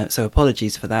 So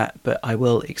apologies for that, but I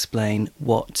will explain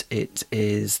what it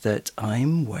is that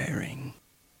I'm wearing.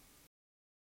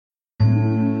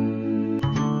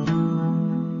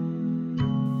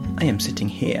 I am sitting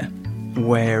here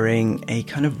wearing a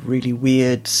kind of really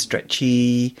weird,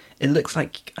 stretchy... It looks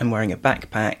like I'm wearing a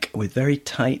backpack with very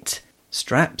tight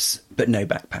straps, but no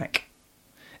backpack.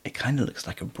 It kind of looks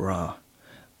like a bra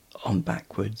on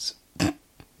backwards.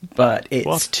 But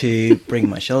it's to bring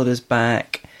my shoulders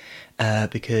back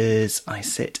because I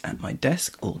sit at my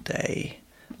desk all day.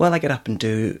 Well, I get up and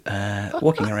do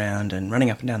walking around and running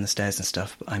up and down the stairs and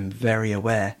stuff, but I'm very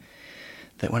aware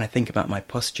that when I think about my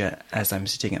posture as I'm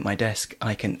sitting at my desk,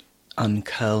 I can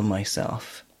uncurl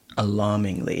myself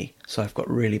alarmingly. So I've got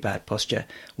really bad posture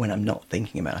when I'm not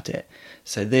thinking about it.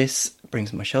 So this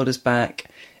brings my shoulders back.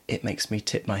 It makes me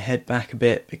tip my head back a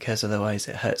bit because otherwise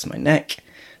it hurts my neck.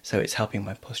 So it's helping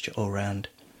my posture all round.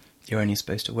 You're only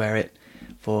supposed to wear it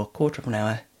for a quarter of an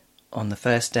hour on the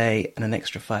first day and an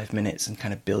extra 5 minutes and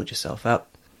kind of build yourself up.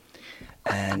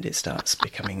 And it starts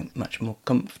becoming much more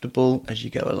comfortable as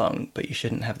you go along, but you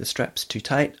shouldn't have the straps too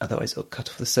tight, otherwise it'll cut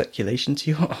off the circulation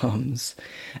to your arms.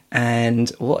 And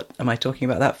what am I talking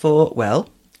about that for? Well,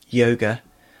 yoga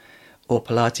or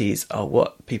Pilates are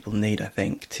what people need, I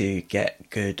think, to get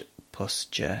good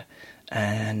posture.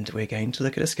 And we're going to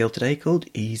look at a skill today called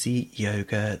Easy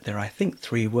Yoga. There are, I think,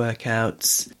 3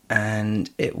 workouts, and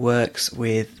it works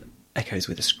with echoes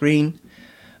with a screen,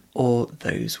 or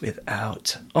those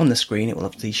without. On the screen it will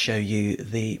obviously show you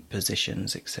the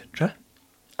positions, etc.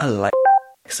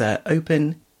 Alexa,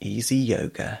 open Easy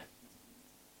Yoga.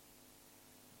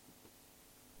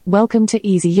 Welcome to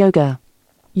Easy Yoga.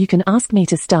 You can ask me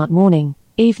to start morning,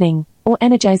 evening, or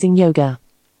energizing yoga.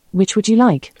 Which would you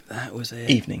like? That was it.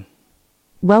 Evening.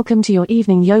 Welcome to your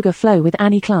evening yoga flow with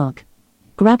Annie Clark.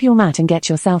 Grab your mat and get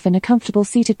yourself in a comfortable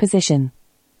seated position.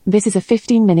 This is a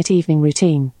 15-minute evening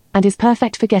routine and is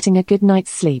perfect for getting a good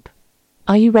night's sleep.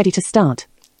 Are you ready to start?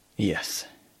 Yes.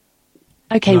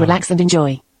 Okay, relax and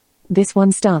enjoy. This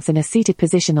one starts in a seated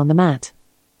position on the mat.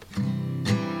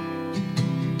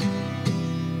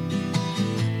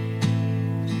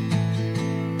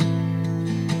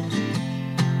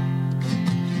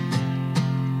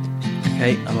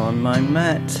 Okay, I'm on my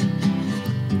mat.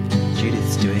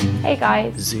 Judith's doing Hey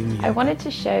guys, Zoom yoga I wanted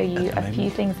to show you at the a few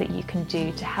moment. things that you can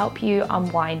do to help you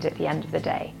unwind at the end of the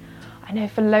day. I know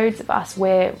for loads of us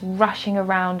we're rushing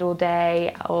around all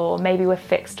day, or maybe we're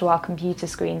fixed to our computer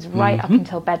screens right up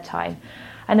until bedtime,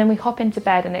 and then we hop into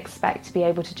bed and expect to be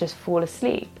able to just fall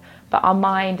asleep, but our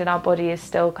mind and our body is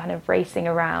still kind of racing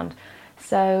around.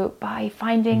 So by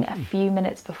finding a few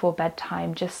minutes before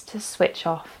bedtime just to switch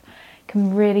off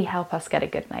can really help us get a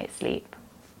good night's sleep.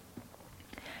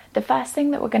 The first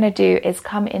thing that we're going to do is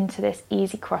come into this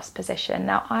easy cross position.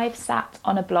 Now I've sat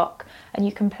on a block, and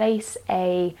you can place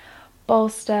a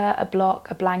bolster, a block,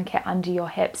 a blanket under your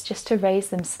hips just to raise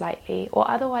them slightly,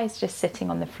 or otherwise just sitting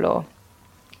on the floor.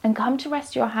 And come to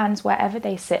rest your hands wherever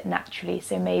they sit naturally,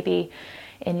 so maybe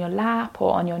in your lap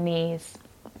or on your knees.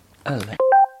 Alexa,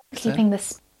 Keeping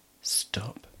this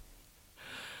stop.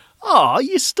 Oh,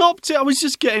 you stopped it. I was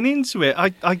just getting into it.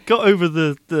 I got over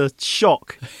the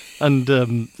shock and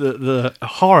the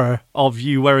horror of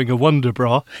you wearing a Wonder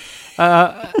Bra.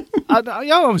 I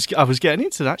was getting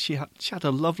into that. She had a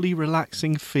lovely,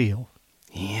 relaxing feel.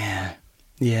 Yeah.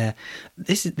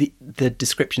 This is the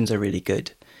descriptions are really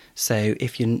good. So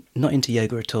if you're not into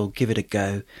yoga at all, give it a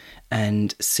go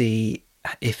and see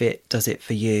if it does it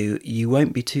for you. You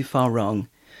won't be too far wrong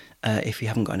if you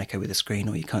haven't got an echo with a screen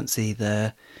or you can't see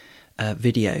the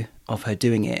video of her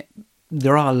doing it.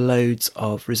 There are loads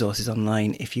of resources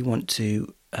online if you want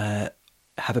to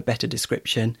have a better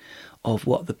description of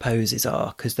what the poses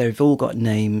are, because they've all got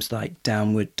names like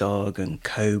downward dog and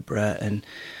cobra and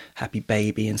happy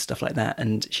baby and stuff like that,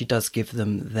 and she does give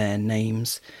them their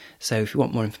names. So if you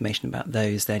want more information about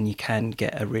those, then you can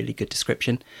get a really good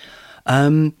description.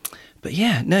 But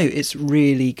yeah, no, it's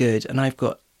really good, and I've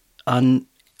got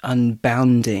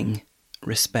unbounding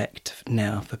respect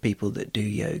now for people that do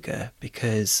yoga,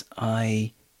 because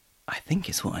I think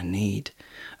it's what I need.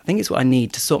 I think it's what I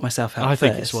need to sort myself out. I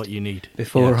think it's what you need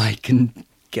before yes. I can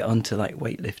get onto like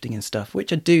weightlifting and stuff,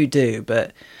 which I do.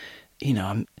 But you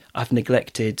know, I've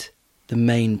neglected the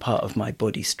main part of my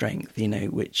body strength, you know,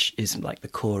 which is like the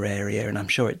core area, and I'm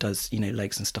sure it does, you know,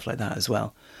 legs and stuff like that as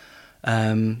well.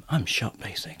 I'm shot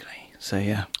basically. So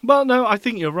yeah. Well, no, I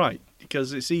think you're right,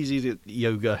 because it's easy to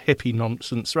yoga hippie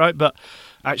nonsense, right? But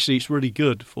actually it's really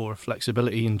good for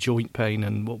flexibility and joint pain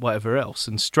and whatever else,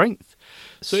 and strength.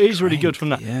 So it is really good from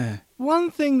that. Yeah.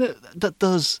 One thing that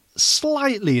does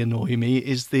slightly annoy me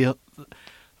is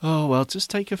just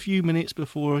take a few minutes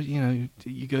before, you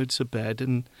go to bed,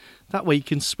 and that way you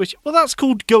can switch. Well, that's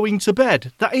called going to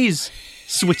bed. That is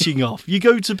switching off. You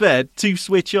go to bed to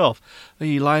switch off. And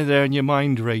you lie there and your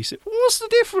mind races. What's the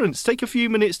difference? Take a few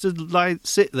minutes to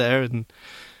sit there and...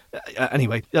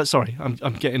 anyway, sorry,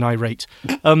 I'm getting irate.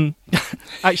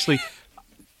 Actually,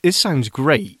 this sounds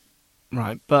great,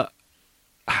 right? But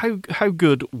how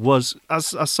good was,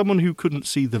 as someone who couldn't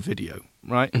see the video,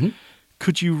 right? Mm-hmm.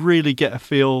 Could you really get a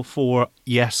feel for,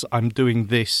 yes, I'm doing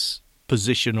this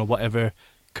position or whatever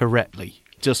correctly?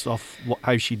 just off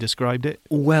how she described it?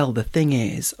 Well, the thing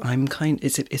is,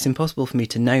 it's impossible for me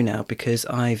to know now because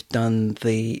I've done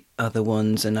the other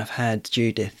ones and I've had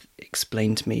Judith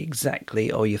explain to me exactly,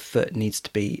 your foot needs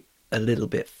to be a little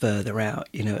bit further out,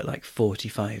 at like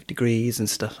 45 degrees and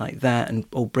stuff like that,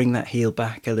 or bring that heel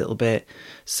back a little bit.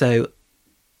 So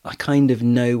I kind of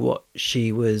know what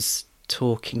she was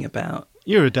talking about.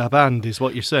 You're a daband, is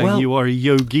what you're saying. Well, you are a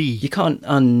yogi. You can't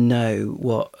unknow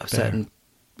what a certain,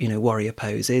 warrior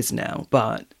pose is now,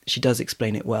 but she does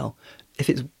explain it well. If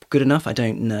it's good enough, I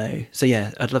don't know. So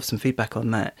yeah, I'd love some feedback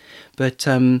on that. But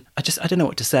I don't know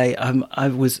what to say. I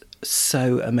was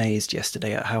so amazed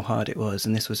yesterday at how hard it was,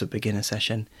 and this was a beginner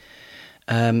session.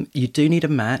 You do need a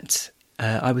mat.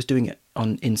 I was doing it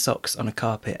in socks on a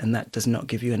carpet, and that does not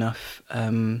give you enough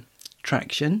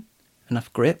traction,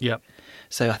 enough grip. Yep.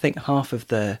 So I think half of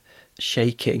the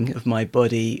shaking of my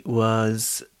body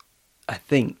was, I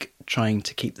think, trying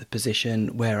to keep the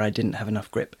position where I didn't have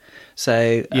enough grip.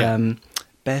 So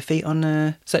bare feet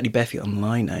certainly bare feet on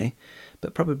lino,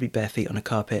 but probably bare feet on a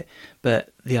carpet.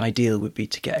 But the ideal would be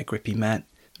to get a grippy mat,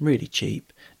 really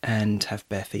cheap, and have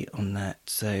bare feet on that.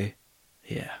 So,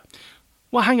 yeah.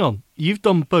 Well, hang on. You've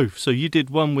done both. So you did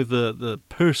one with the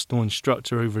personal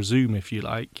instructor over Zoom, if you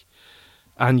like,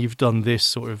 and you've done this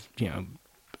sort of,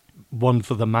 one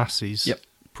for the masses,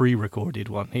 pre-recorded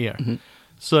one here. Mm-hmm.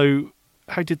 So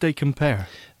how did they compare?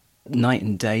 Night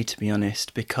and day, to be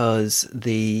honest, because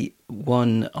the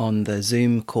one on the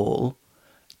Zoom call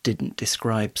didn't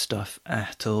describe stuff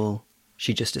at all.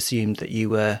 She just assumed that you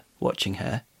were watching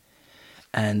her.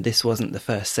 And this wasn't the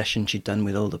first session she'd done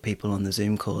with all the people on the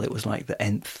Zoom call. It was like the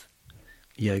nth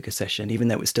yoga session, even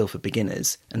though it was still for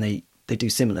beginners. And they do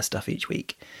similar stuff each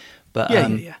week. But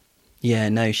yeah,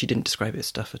 no, she didn't describe it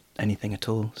as anything at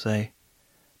all. So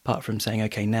apart from saying,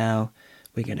 okay, now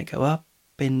we're going to go up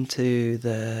into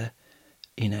the,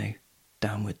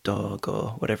 downward dog or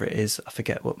whatever it is. I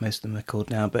forget what most of them are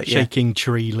called now, but shaking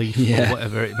tree leaf or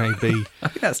whatever it may be. I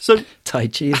think that's so Tai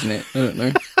Chi, isn't it? I don't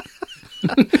know.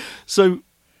 So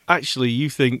actually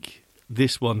you think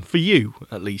this one, for you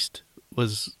at least,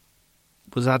 was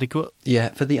adequate? Yeah,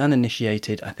 for the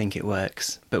uninitiated, I think it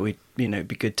works. But it'd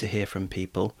be good to hear from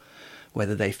people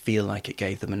whether they feel like it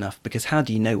gave them enough. Because how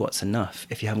do you know what's enough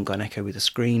if you haven't got an echo with a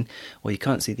screen or you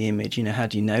can't see the image? How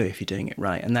do you know if you're doing it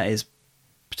right? And that is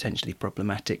potentially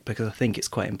problematic because I think it's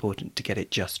quite important to get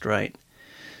it just right.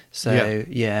 So,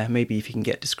 maybe if you can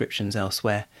get descriptions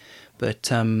elsewhere. But,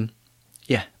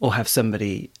 or have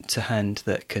somebody to hand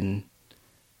that can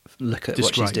look at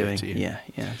describe what she's doing. To you.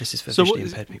 Yeah. This is for visually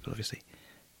impaired people, obviously.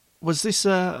 Was this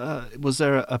was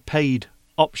there a paid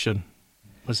option?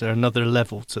 Was there another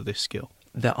level to this skill?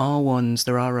 There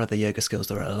are other yoga skills,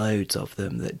 there are loads of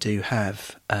them that do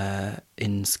have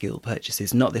in-skill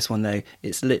purchases. Not this one though,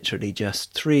 it's literally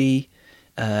just 3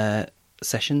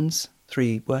 sessions,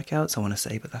 3 workouts I want to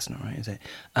say, but that's not right, is it?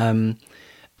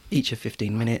 Each of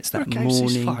 15 minutes that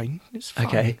morning. It's fine.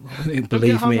 Okay,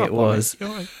 believe me, it was.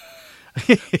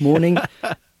 Morning,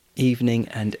 evening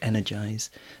and energize.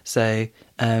 So,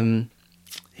 that's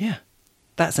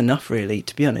enough really,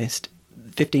 to be honest.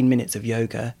 15 minutes of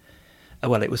yoga.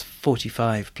 Well, it was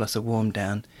 45 plus a warm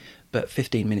down, but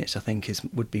 15 minutes I think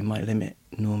would be my limit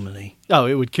normally. Oh,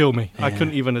 it would kill me. Yeah. I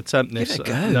couldn't even attempt this. Give it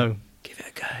a go. No. Give it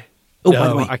a go. Oh, no, by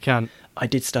the way, I can't. I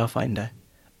did Starfinder.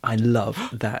 I love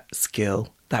that skill.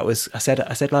 That was I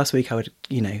said last week I would,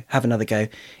 have another go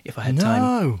if I had time.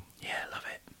 No. Yeah, love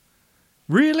it.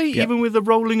 Really? Yep. Even with the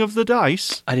rolling of the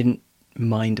dice? I didn't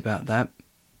mind about that.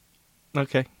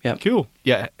 Okay. Yeah. Cool.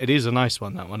 Yeah, it is a nice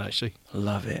one, that one, actually.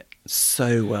 Love it.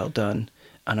 So well done.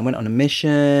 And I went on a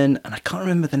mission, and I can't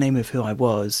remember the name of who I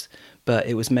was, but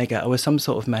it was mega. I was some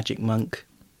sort of magic monk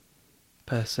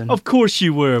person. Of course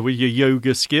you were, with your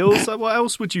yoga skills. What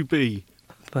else would you be?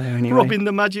 There, anyway. Robin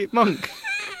the Magic Monk.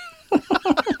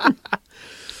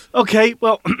 Okay,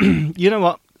 well, you know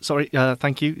what? Sorry,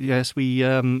 thank you. Yes,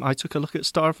 I took a look at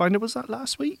Starfinder. Was that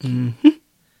last week? Mm-hmm.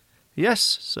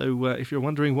 Yes, so if you're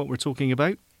wondering what we're talking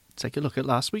about, take a look at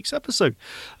last week's episode.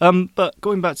 But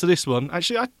going back to this one,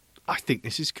 actually, I think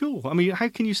this is cool. I mean, how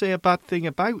can you say a bad thing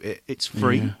about it? It's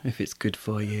free. Yeah, if it's good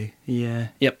for you. Yeah.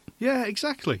 Yep. Yeah,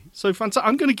 exactly. So fantastic.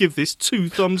 I'm going to give this 2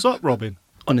 thumbs up, Robin.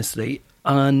 Honestly,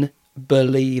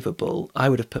 unbelievable. I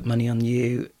would have put money on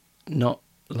you not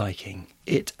liking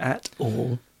it at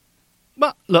all.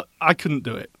 But look, I couldn't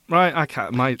do it. Right? I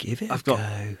can't. Give it I've a got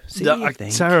go. See what you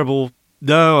think. Terrible.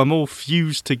 No, I'm all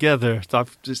fused together.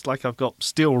 It's like I've got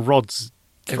steel rods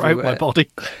throughout my body.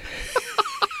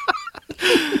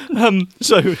 One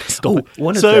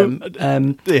of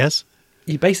them. Yes.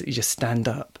 You basically just stand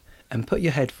up and put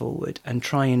your head forward and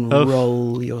try and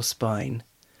roll your spine.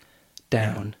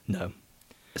 down. No.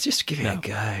 Let's just give it a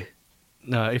go.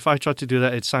 No, if I tried to do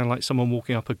that, it'd sound like someone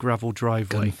walking up a gravel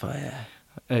driveway. Gunfire.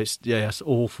 It's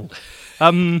awful.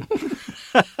 But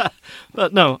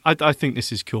no, I think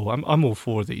this is cool. I'm all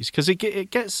for these because it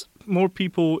gets more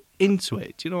people into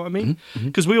it. Do you know what I mean?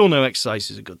 Because we all know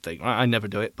exercise is a good thing. Right? I never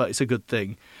do it, but it's a good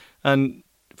thing. And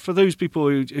for those people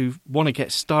who want to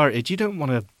get started, you don't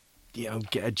want to,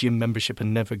 get a gym membership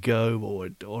and never go, or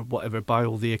whatever, buy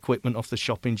all the equipment off the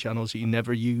shopping channels that you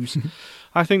never use.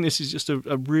 I think this is just a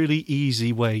really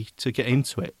easy way to get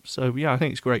into it. So yeah, I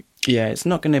think it's great. Yeah, it's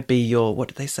not going to be your, what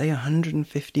did they say,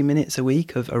 150 minutes a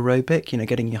week of aerobic,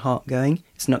 getting your heart going.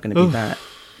 It's not going to be that.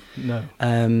 No.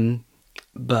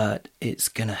 But it's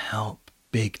going to help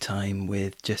big time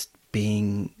with just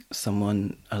being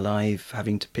someone alive,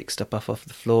 having to pick stuff up off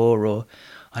the floor, or,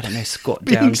 I don't know, squat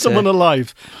down. Being someone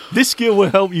alive. This skill will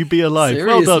help you be alive.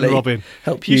 Seriously, well done, Robin.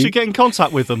 Help you should get in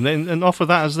contact with them and offer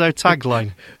that as their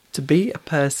tagline. To be a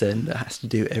person that has to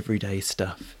do everyday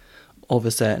stuff of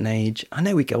a certain age, I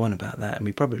know we go on about that, and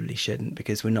we probably shouldn't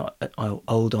because we're not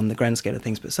old on the grand scale of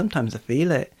things, but sometimes I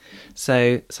feel it.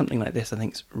 So something like this I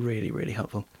think is really, really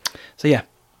helpful. So yeah,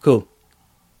 cool.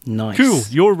 Nice. Cool.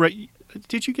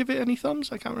 Did you give it any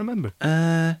thumbs? I can't remember.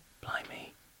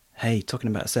 Blimey. Hey, talking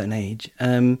about a certain age, I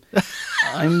don't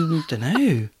know.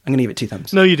 I'm going to give it 2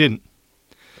 thumbs. No, you didn't.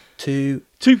 Two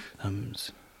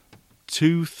thumbs.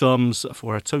 2 thumbs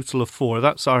for a total of 4.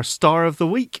 That's our star of the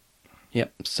week.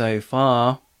 Yep. So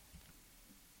far,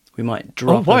 we might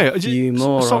drop a few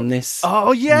more on this.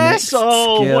 Oh, yes.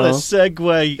 Oh, skill. what a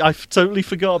segue. I totally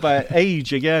forgot about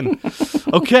age again.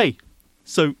 Okay.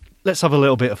 So let's have a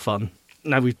little bit of fun.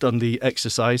 Now we've done the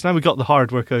exercise. Now we've got the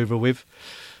hard work over with.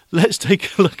 Let's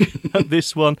take a look at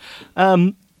this one.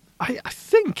 I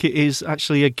think it is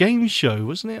actually a game show,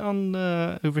 wasn't it, on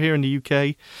over here in the UK?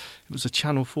 It was a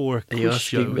Channel 4 quiz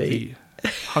show. The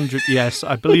 100, yes,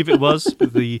 I believe it was,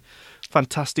 with the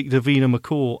fantastic Davina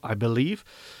McCall, I believe.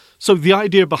 So the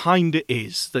idea behind it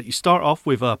is that you start off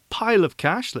with a pile of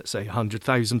cash, let's say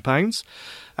 £100,000,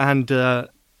 and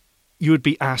you would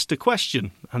be asked a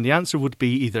question, and the answer would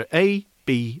be either A,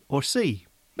 B, or C.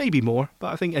 Maybe more,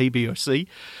 but I think A, B, or C.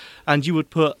 And you would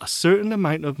put a certain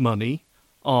amount of money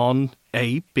on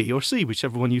A, B, or C,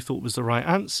 whichever one you thought was the right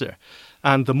answer.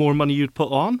 And the more money you'd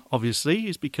put on, obviously,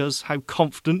 is because how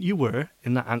confident you were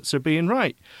in that answer being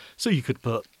right. So you could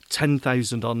put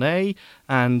 10,000 on A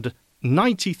and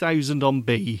 90,000 on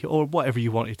B, or whatever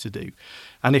you wanted to do.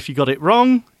 And if you got it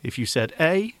wrong, if you said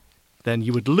A, then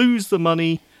you would lose the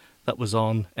money that was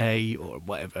on A or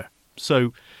whatever.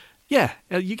 So, yeah,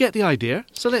 you get the idea.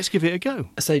 So let's give it a go.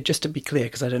 So just to be clear,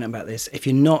 because I don't know about this, if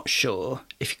you're not sure,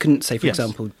 if you couldn't, say, for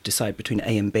example, decide between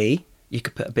A and B, you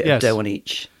could put a bit of dough on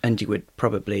each and you would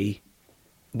probably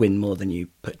win more than you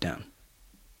put down.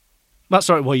 That's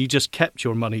right. Well, you just kept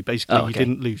your money, basically. Oh, okay. You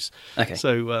didn't lose. Okay.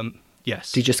 So,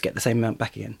 yes. Do you just get the same amount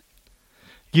back again?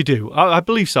 You do. I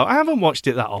believe so. I haven't watched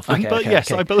it that often, but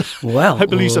yes, I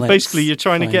believe so. Basically, you're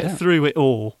trying to get through it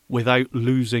all without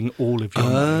losing all of your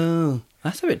money. Oh,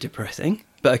 that's a bit depressing.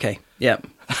 But okay, yeah.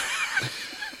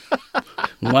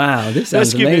 Wow, this sounds amazing.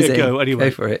 Let's give it a go anyway.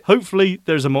 Go for it. Hopefully,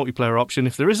 there's a multiplayer option.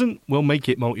 If there isn't, we'll make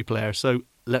it multiplayer. So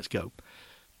let's go.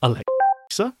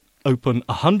 Alexa, open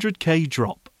 100k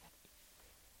drop.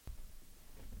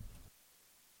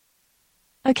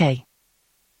 Okay.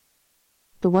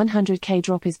 The 100k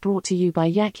drop is brought to you by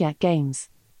Yak Yak Games.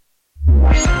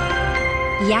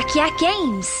 Yak Yak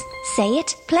Games. Say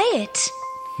it, play it.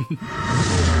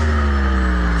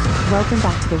 Welcome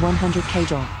back to the 100k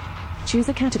drop. Choose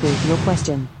a category for your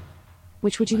question.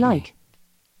 Which would you like?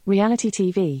 Reality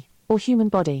TV or human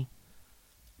body?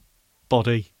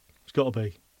 Body. It's got to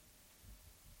be.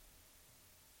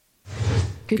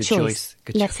 Good choice.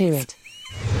 Let's hear it.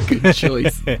 Good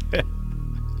choice.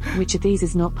 Which of these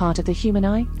is not part of the human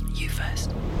eye? You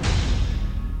first.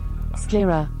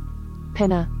 Sclera,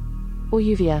 pinna, or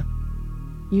uvea?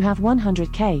 You have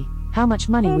 100k. How much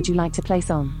money would you like to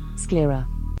place on sclera?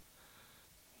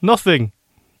 Nothing.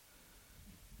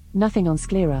 Nothing on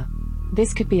sclera.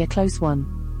 This could be a close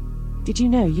one. Did you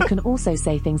know you can also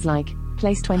say things like,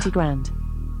 place 20 grand?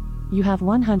 You have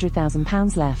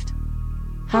 £100,000 left.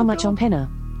 How much on pinna?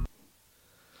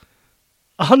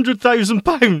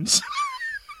 £100,000.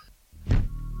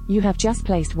 You have just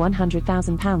placed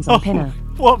 £100,000 on pinna.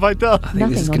 What have I done? I think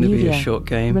this is going to be a short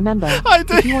game. Remember,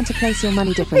 if you want to place your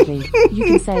money differently, you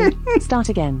can say, start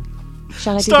again.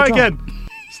 Shall I do Start the drop?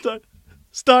 again.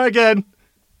 Start again.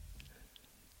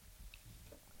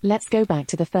 Let's go back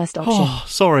to the first option. Oh,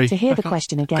 sorry. To hear the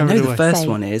question again, I know the first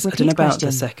one is. I don't know about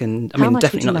the second. I mean,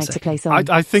 definitely not the second.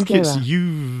 I think it's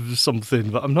you something,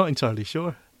 but I'm not entirely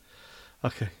sure.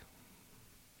 Okay.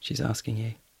 She's asking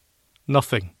you.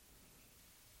 Nothing.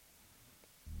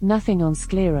 Nothing on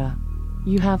sclera.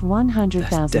 You have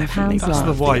 £100,000 definitely left. That's the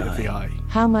of the white eye. of the eye.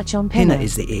 How much on Pinna pinna?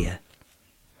 is the ear.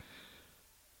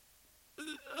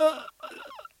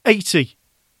 80.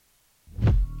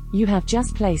 You have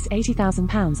just placed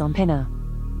 £80,000 on pinna.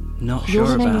 Not Your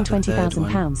sure remaining about the third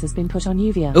one. £20,000 has been put on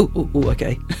Uvia. Oh,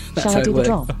 okay. That's Shall how I do it the works.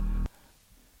 drop?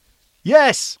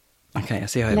 Yes! Okay, I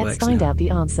see how it Let's works find now. out the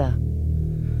answer.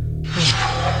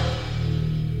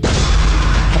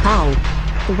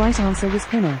 Kapow! The right answer was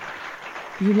pinna.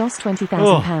 You lost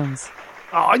 £20,000.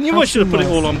 Oh, I knew I should have put it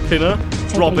all on Pinner.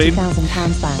 Take Robin.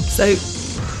 £80,000 back.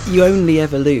 So, you only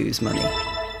ever lose money.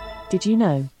 Did you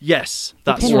know? Yes,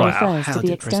 The that's pinna right. refers how to the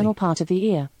did external Rosie? part of the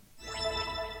ear.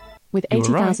 With You were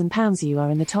right. £80,000, you are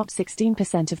in the top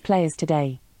 16% of players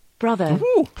today. Bravo!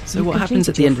 Ooh, so You've what happens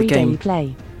at completed the your end of the free game? daily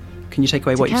Play. Can you take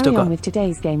away To what you've carry still on got? with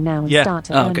today's game now and Yeah. start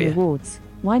to Oh, earn okay, yeah. rewards,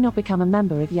 why not become a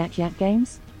member of Yak Yak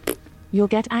Games? You'll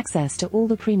get access to all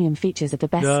the premium features of the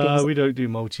best No, skills. we don't do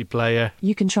multiplayer.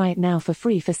 You can try it now for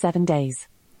free for 7 days.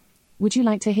 Would you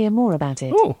like to hear more about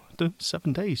it? Oh,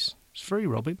 7 days. It's free,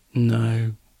 Robin.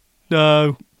 No.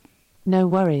 No. No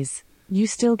worries. You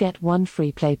still get 1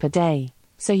 free play per day,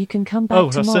 so you can come back Oh,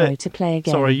 that's tomorrow it. to play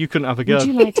again. Sorry, you couldn't have a go. Would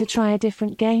you like to try a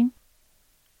different game?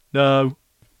 No.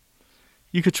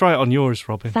 You could try it on yours,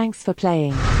 Robin. Thanks for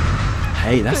playing.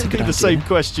 Hey, that's a It'd good be idea. the same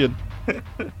question.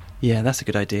 Yeah, that's a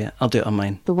good idea. I'll do it on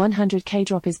mine. The 100k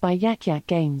drop is by Yak Yak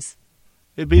Games.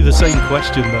 It'd be the same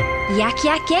question, though. Yak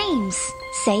Yak Games.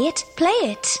 Say it, play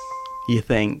it. You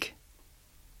think?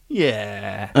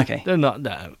 Yeah. Okay. They're not.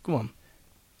 No, come on.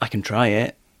 I can try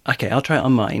it. Okay, I'll try it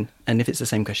on mine. And if it's the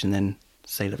same question, then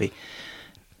say la vie.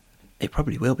 It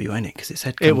probably will be, won't it? Because it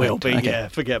said... It come will back. be, Okay. yeah.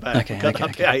 Forget about it.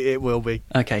 Okay. It will be.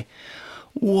 Okay.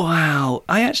 Wow.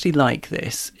 I actually like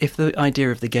this. If the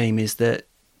idea of the game is that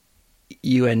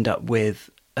you end up with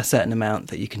a certain amount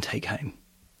that you can take home.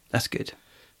 That's good.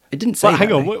 It didn't say But hang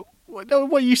that, on. though.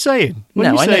 What are you saying? When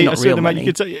No, you I know say not a certain real amount money.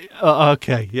 you could take...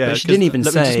 okay, yeah. But she 'cause didn't even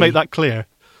let me just say- make that clear.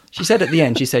 She said at the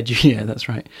end, she said, yeah, that's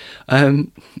right.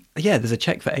 Yeah, there's a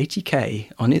check for 80k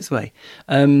on its way.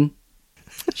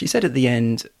 She said at the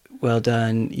end, well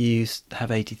done, you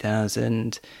have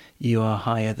 80,000, you are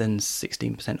higher than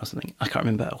 16% or something. I can't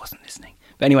remember, I wasn't listening.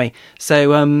 But anyway,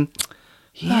 so,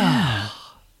 yeah.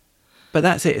 But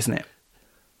that's it, isn't it?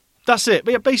 That's it.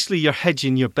 But yeah, basically, you're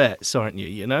hedging your bets, aren't you?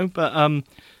 You know? But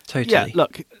Totally. yeah,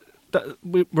 look,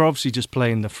 we're obviously just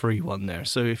playing the free one there.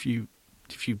 So if you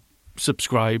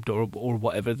subscribed or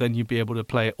whatever, then you'd be able to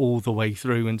play it all the way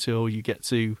through until you get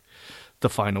to the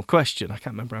final question. I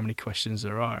can't remember how many questions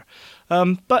there are.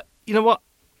 But you know what?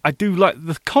 I do like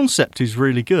the concept is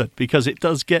really good because it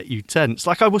does get you tense.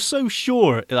 Like I was so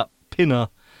sure that Pinner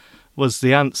was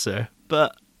the answer,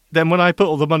 but then when I put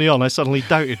all the money on, I suddenly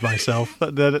doubted myself.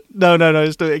 But then, no,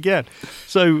 let's do it again.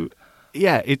 So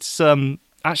yeah, it's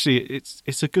actually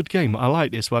it's a good game. I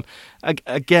like this one.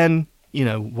 Again, you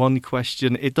know, one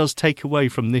question. It does take away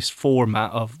from this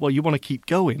format of, well, you want to keep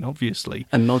going, obviously.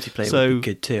 And multiplayer would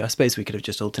be good too. I suppose we could have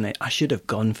just alternated. I should have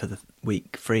gone for the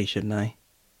week free, shouldn't I?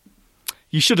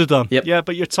 You should have done. Yep. Yeah,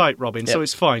 but you're tight, Robin, so Yep.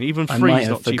 it's fine. Even I free might is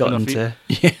have not cheap forgotten enough.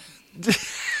 to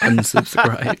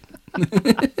unsubscribe.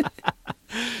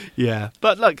 Yeah,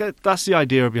 but look, that's the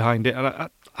idea behind it, and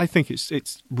I think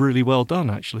it's really well done,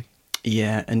 actually.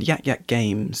 Yeah, and Yak Yak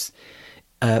Games,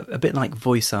 a bit like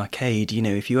Voice Arcade, you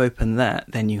know, if you open that,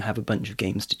 then you have a bunch of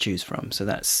games to choose from. So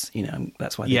that's, you know,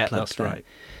 that's why they Yeah, plugged that's that. right.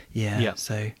 Yeah, Yeah.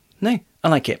 so, no, I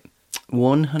like it.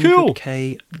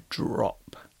 100k drop.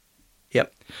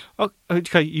 Yep. Oh,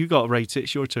 okay, you got to rate it.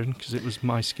 It's your turn, because it was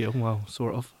my skill, well,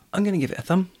 sort of. I'm going to give it a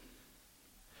thumb.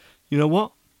 You know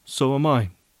what? So am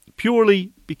I.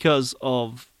 Purely because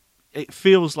of, it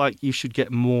feels like you should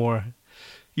get more,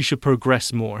 you should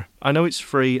progress more. I know it's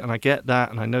free, and I get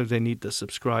that, and I know they need the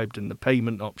subscribed and the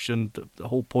payment option, the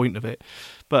whole point of it.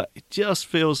 But it just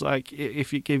feels like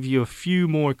if it give you a few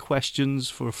more questions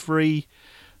for free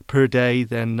per day,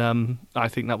 then I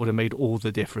think that would have made all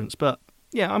the difference. But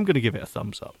yeah, I'm going to give it a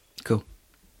thumbs up. Cool.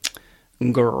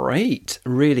 Great.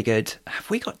 Really good. Have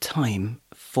we got time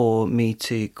for me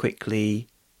to quickly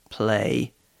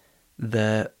play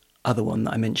the other one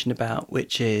that I mentioned about,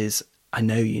 which is, I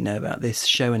know you know about this,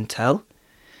 Show and Tell.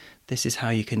 This is how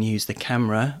you can use the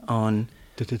camera on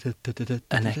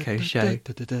an Echo Show.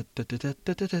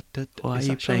 Why are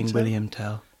you playing William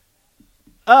Tell?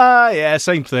 Yeah,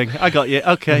 same thing. I got you.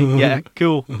 Okay, yeah,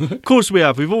 cool. Of course we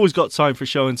have. We've always got time for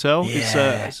show and tell.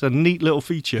 Yeah. It's a neat little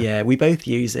feature. Yeah, we both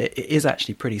use it. It is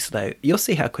actually pretty slow. You'll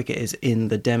see how quick it is in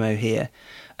the demo here.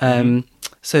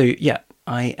 So, yeah,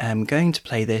 I am going to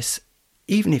play this.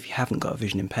 even if you haven't got a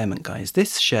vision impairment, guys,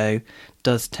 this show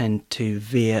does tend to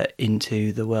veer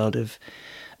into the world of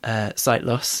sight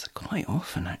loss quite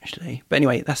often, actually. But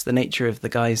anyway, that's the nature of the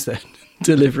guys that are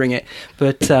delivering it.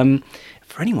 But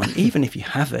for anyone, even if you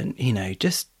haven't,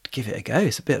 just give it a go.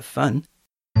 It's a bit of fun.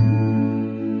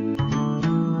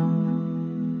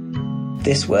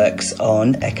 This works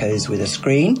on Echoes with a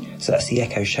screen. So that's the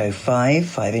Echo Show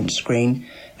 5-inch screen,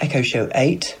 Echo Show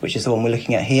 8, which is the one we're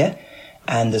looking at here,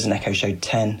 and there's an Echo Show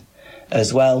 10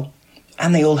 as well.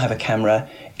 And they all have a camera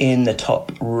in the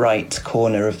top right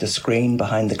corner of the screen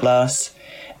behind the glass,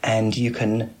 and you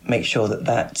can make sure that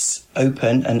that's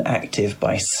open and active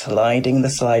by sliding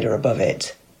the slider above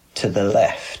it to the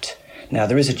left. Now,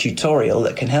 there is a tutorial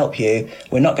that can help you.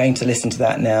 We're not going to listen to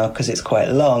that now because it's quite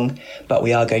long, but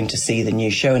we are going to see the new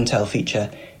show and tell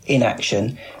feature in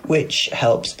action, which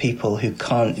helps people who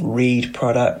can't read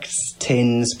products,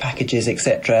 tins, packages,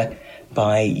 etc.,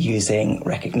 by using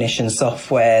recognition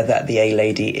software that the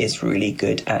A-Lady is really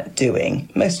good at doing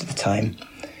most of the time.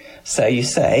 So you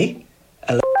say,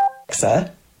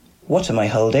 Alexa, what am I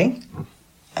holding?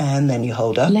 And then you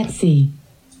hold up. Let's see.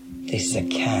 This is a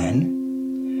can.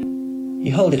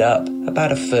 You hold it up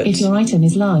about a foot. If your item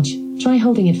is large, try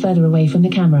holding it further away from the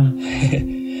camera.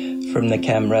 From the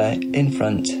camera in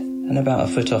front and about a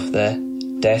foot off the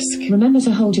desk. Remember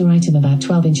to hold your item about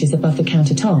 12 inches above the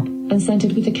countertop and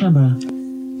centered with the camera.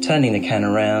 Turning the can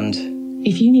around.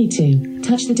 If you need to,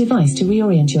 touch the device to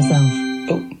reorient yourself.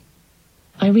 Oh,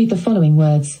 I read the following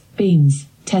words. Beans.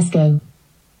 Tesco.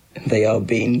 they are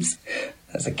beans.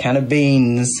 That's a can of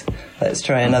beans. Let's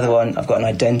try another one. I've got an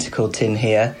identical tin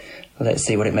here. Let's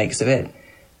see what it makes of it.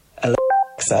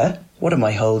 Alexa, what am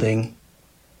I holding?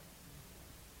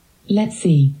 Let's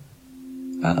see.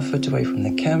 About a foot away from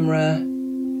the camera.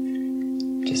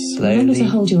 Just slowly. Remember to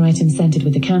hold your item centered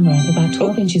with the camera about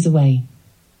 12 inches away.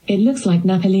 It looks like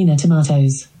Napolina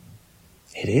tomatoes.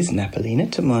 It is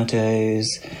Napolina tomatoes.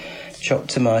 Chopped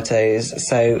tomatoes.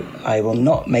 So I will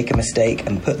not make a mistake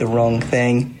and put the wrong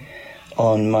thing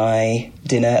on my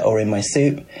dinner or in my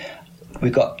soup.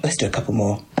 Let's do a couple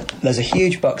more. There's a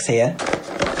huge box here.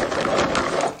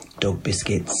 Dog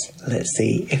biscuits. Let's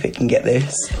see if it can get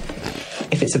this.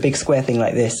 If it's a big square thing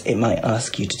like this, it might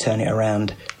ask you to turn it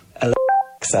around.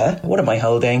 Alexa, what am I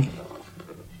holding?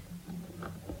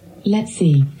 Let's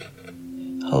see.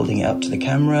 Holding it up to the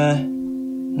camera.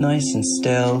 Nice and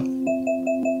still.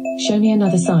 Show me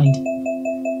another side.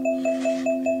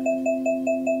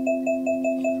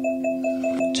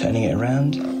 Turning it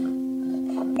around.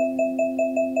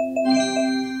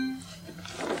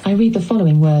 I read the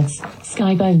following words.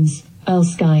 Sky bones, Earl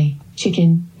Sky,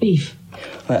 chicken, beef.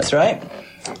 That's right.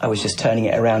 I was just turning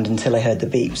it around until I heard the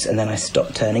beeps and then I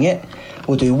stopped turning it.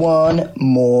 We'll do one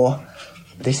more.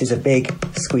 This is a big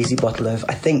squeezy bottle of,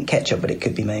 I think, ketchup, but it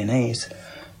could be mayonnaise.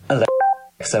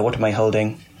 Alexa, what am I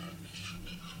holding?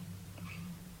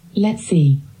 Let's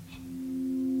see.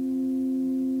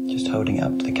 Just holding it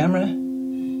up to the camera.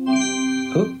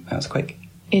 Oh, that was quick.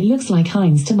 It looks like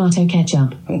Heinz tomato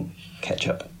ketchup. Oh,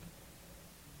 ketchup.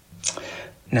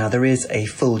 Now, there is a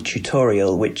full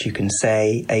tutorial which you can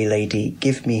say, "Hey lady,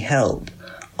 give me help,"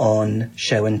 on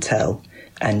Show and Tell,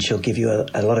 and she'll give you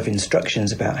a lot of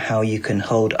instructions about how you can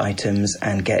hold items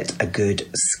and get a good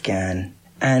scan.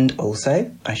 And also,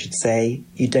 I should say,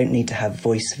 you don't need to have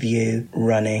Voice View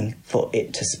running for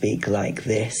it to speak like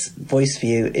this. Voice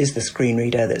View is the screen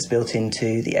reader that's built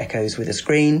into the Echoes with a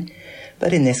screen,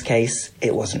 but in this case,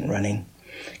 it wasn't running.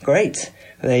 Great.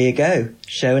 There you go.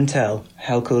 Show and Tell.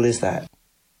 How cool is that?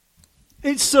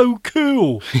 It's so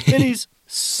cool. It is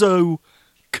so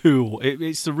cool.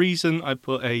 It's the reason I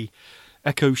put a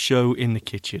Echo Show in the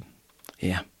kitchen.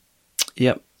 Yeah.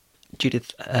 Yep.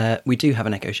 Judith, we do have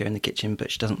an Echo Show in the kitchen, but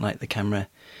she doesn't like the camera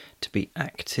to be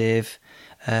active.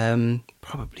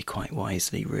 Probably quite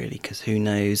wisely, really, because who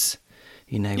knows?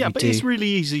 It's really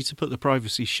easy to put the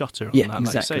privacy shutter on that. Exactly.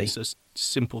 Like I say, it's a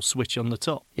simple switch on the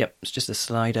top. Yep, it's just a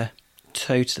slider.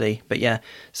 Totally. But yeah,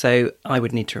 so I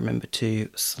would need to remember to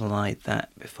slide that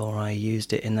before I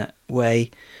used it in that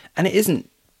way. And it isn't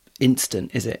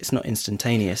instant, is it? It's not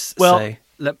instantaneous. Well,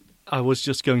 I was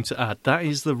just going to add, that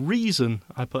is the reason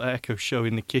I put Echo Show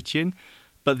in the kitchen.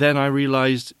 But then I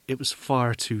realised it was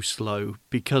far too slow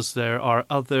because there are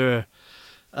other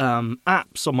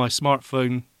apps on my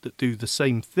smartphone that do the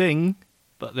same thing,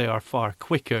 but they are far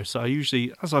quicker. So I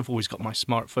usually, as I've always got my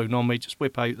smartphone on me, just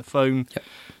whip out the phone,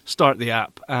 start the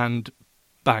app, and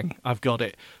bang, I've got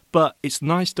it. But it's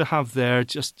nice to have there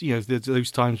just, those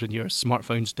times when your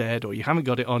smartphone's dead or you haven't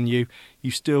got it on you,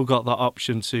 you still got that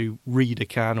option to read a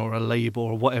can or a label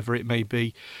or whatever it may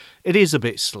be. It is a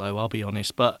bit slow, I'll be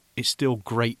honest, but it's still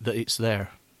great that it's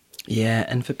there. Yeah,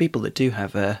 and for people that do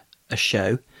have a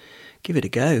show, give it a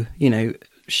go.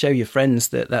 Show your friends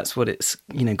that that's what it's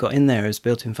got in there as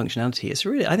built-in functionality.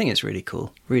 I think it's really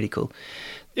cool. Really cool.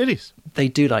 It is. They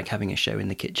do like having a show in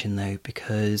the kitchen though,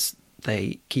 because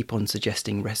they keep on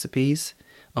suggesting recipes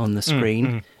on the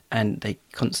screen, and they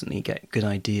constantly get good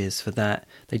ideas for that.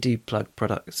 They do plug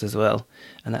products as well,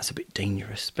 and that's a bit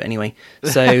dangerous. But anyway,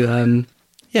 so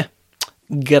yeah,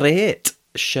 great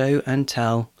show and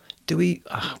tell. Do we?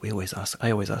 I always ask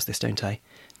this, don't I?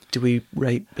 Do we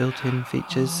rate built-in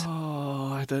features?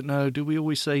 Oh, I don't know. Do we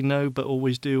always say no, but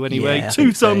always do anyway? Yeah,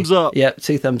 2 thumbs up. Yep,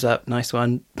 2 thumbs up. Nice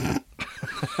one. Well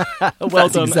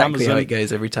That's done, exactly Amazon. how it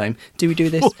goes every time. Do we do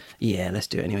this? Yeah, let's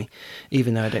do it anyway.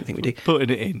 Even though I don't think we do. Putting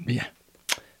it in. Yeah.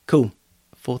 Cool.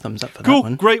 4 thumbs up for that Cool.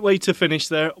 one. Great way to finish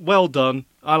there. Well done.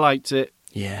 I liked it.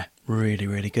 Yeah, really,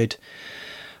 really good.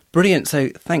 Brilliant. So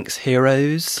thanks,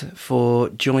 heroes, for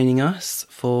joining us,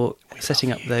 for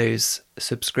setting up those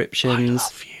subscriptions. I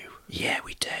love you. Yeah,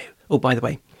 we do. Oh, by the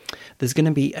way, there's going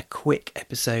to be a quick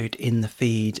episode in the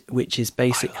feed, which is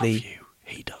basically... I love you.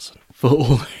 He doesn't. For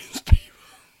all those people.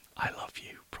 I love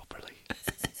you properly.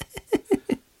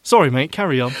 Sorry, mate.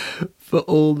 Carry on. For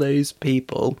all those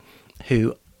people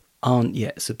who aren't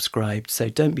yet subscribed. So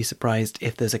don't be surprised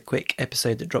if there's a quick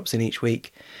episode that drops in each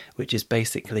week, which is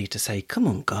basically to say, come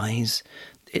on, guys.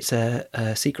 It's a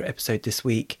secret episode this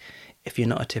week. If you're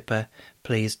not a tipper,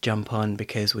 please jump on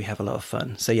because we have a lot of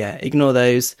fun. So yeah, ignore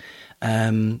those.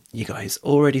 You guys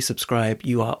already subscribe.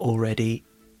 You are already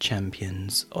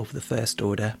champions of the First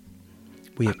Order.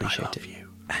 We appreciate it.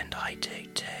 You. And I do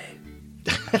too.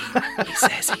 He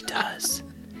says he does.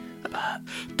 But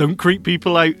don't creep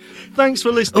people out. Thanks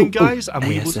for listening, guys. And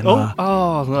we will.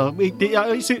 ASMR. No,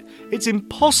 it's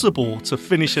impossible to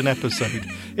finish an episode.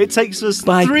 It takes us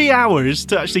Bye. 3 hours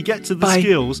to actually get to the Bye.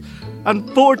 skills,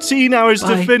 and 14 hours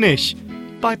Bye. to finish.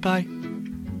 Bye bye.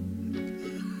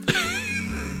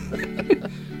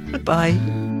 bye.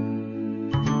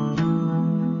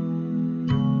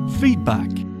 Feedback.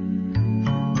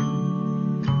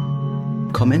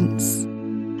 Comments.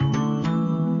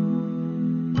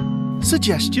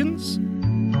 Suggestions.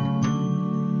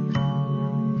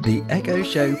 The Echo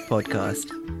Show Podcast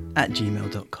at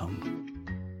gmail.com.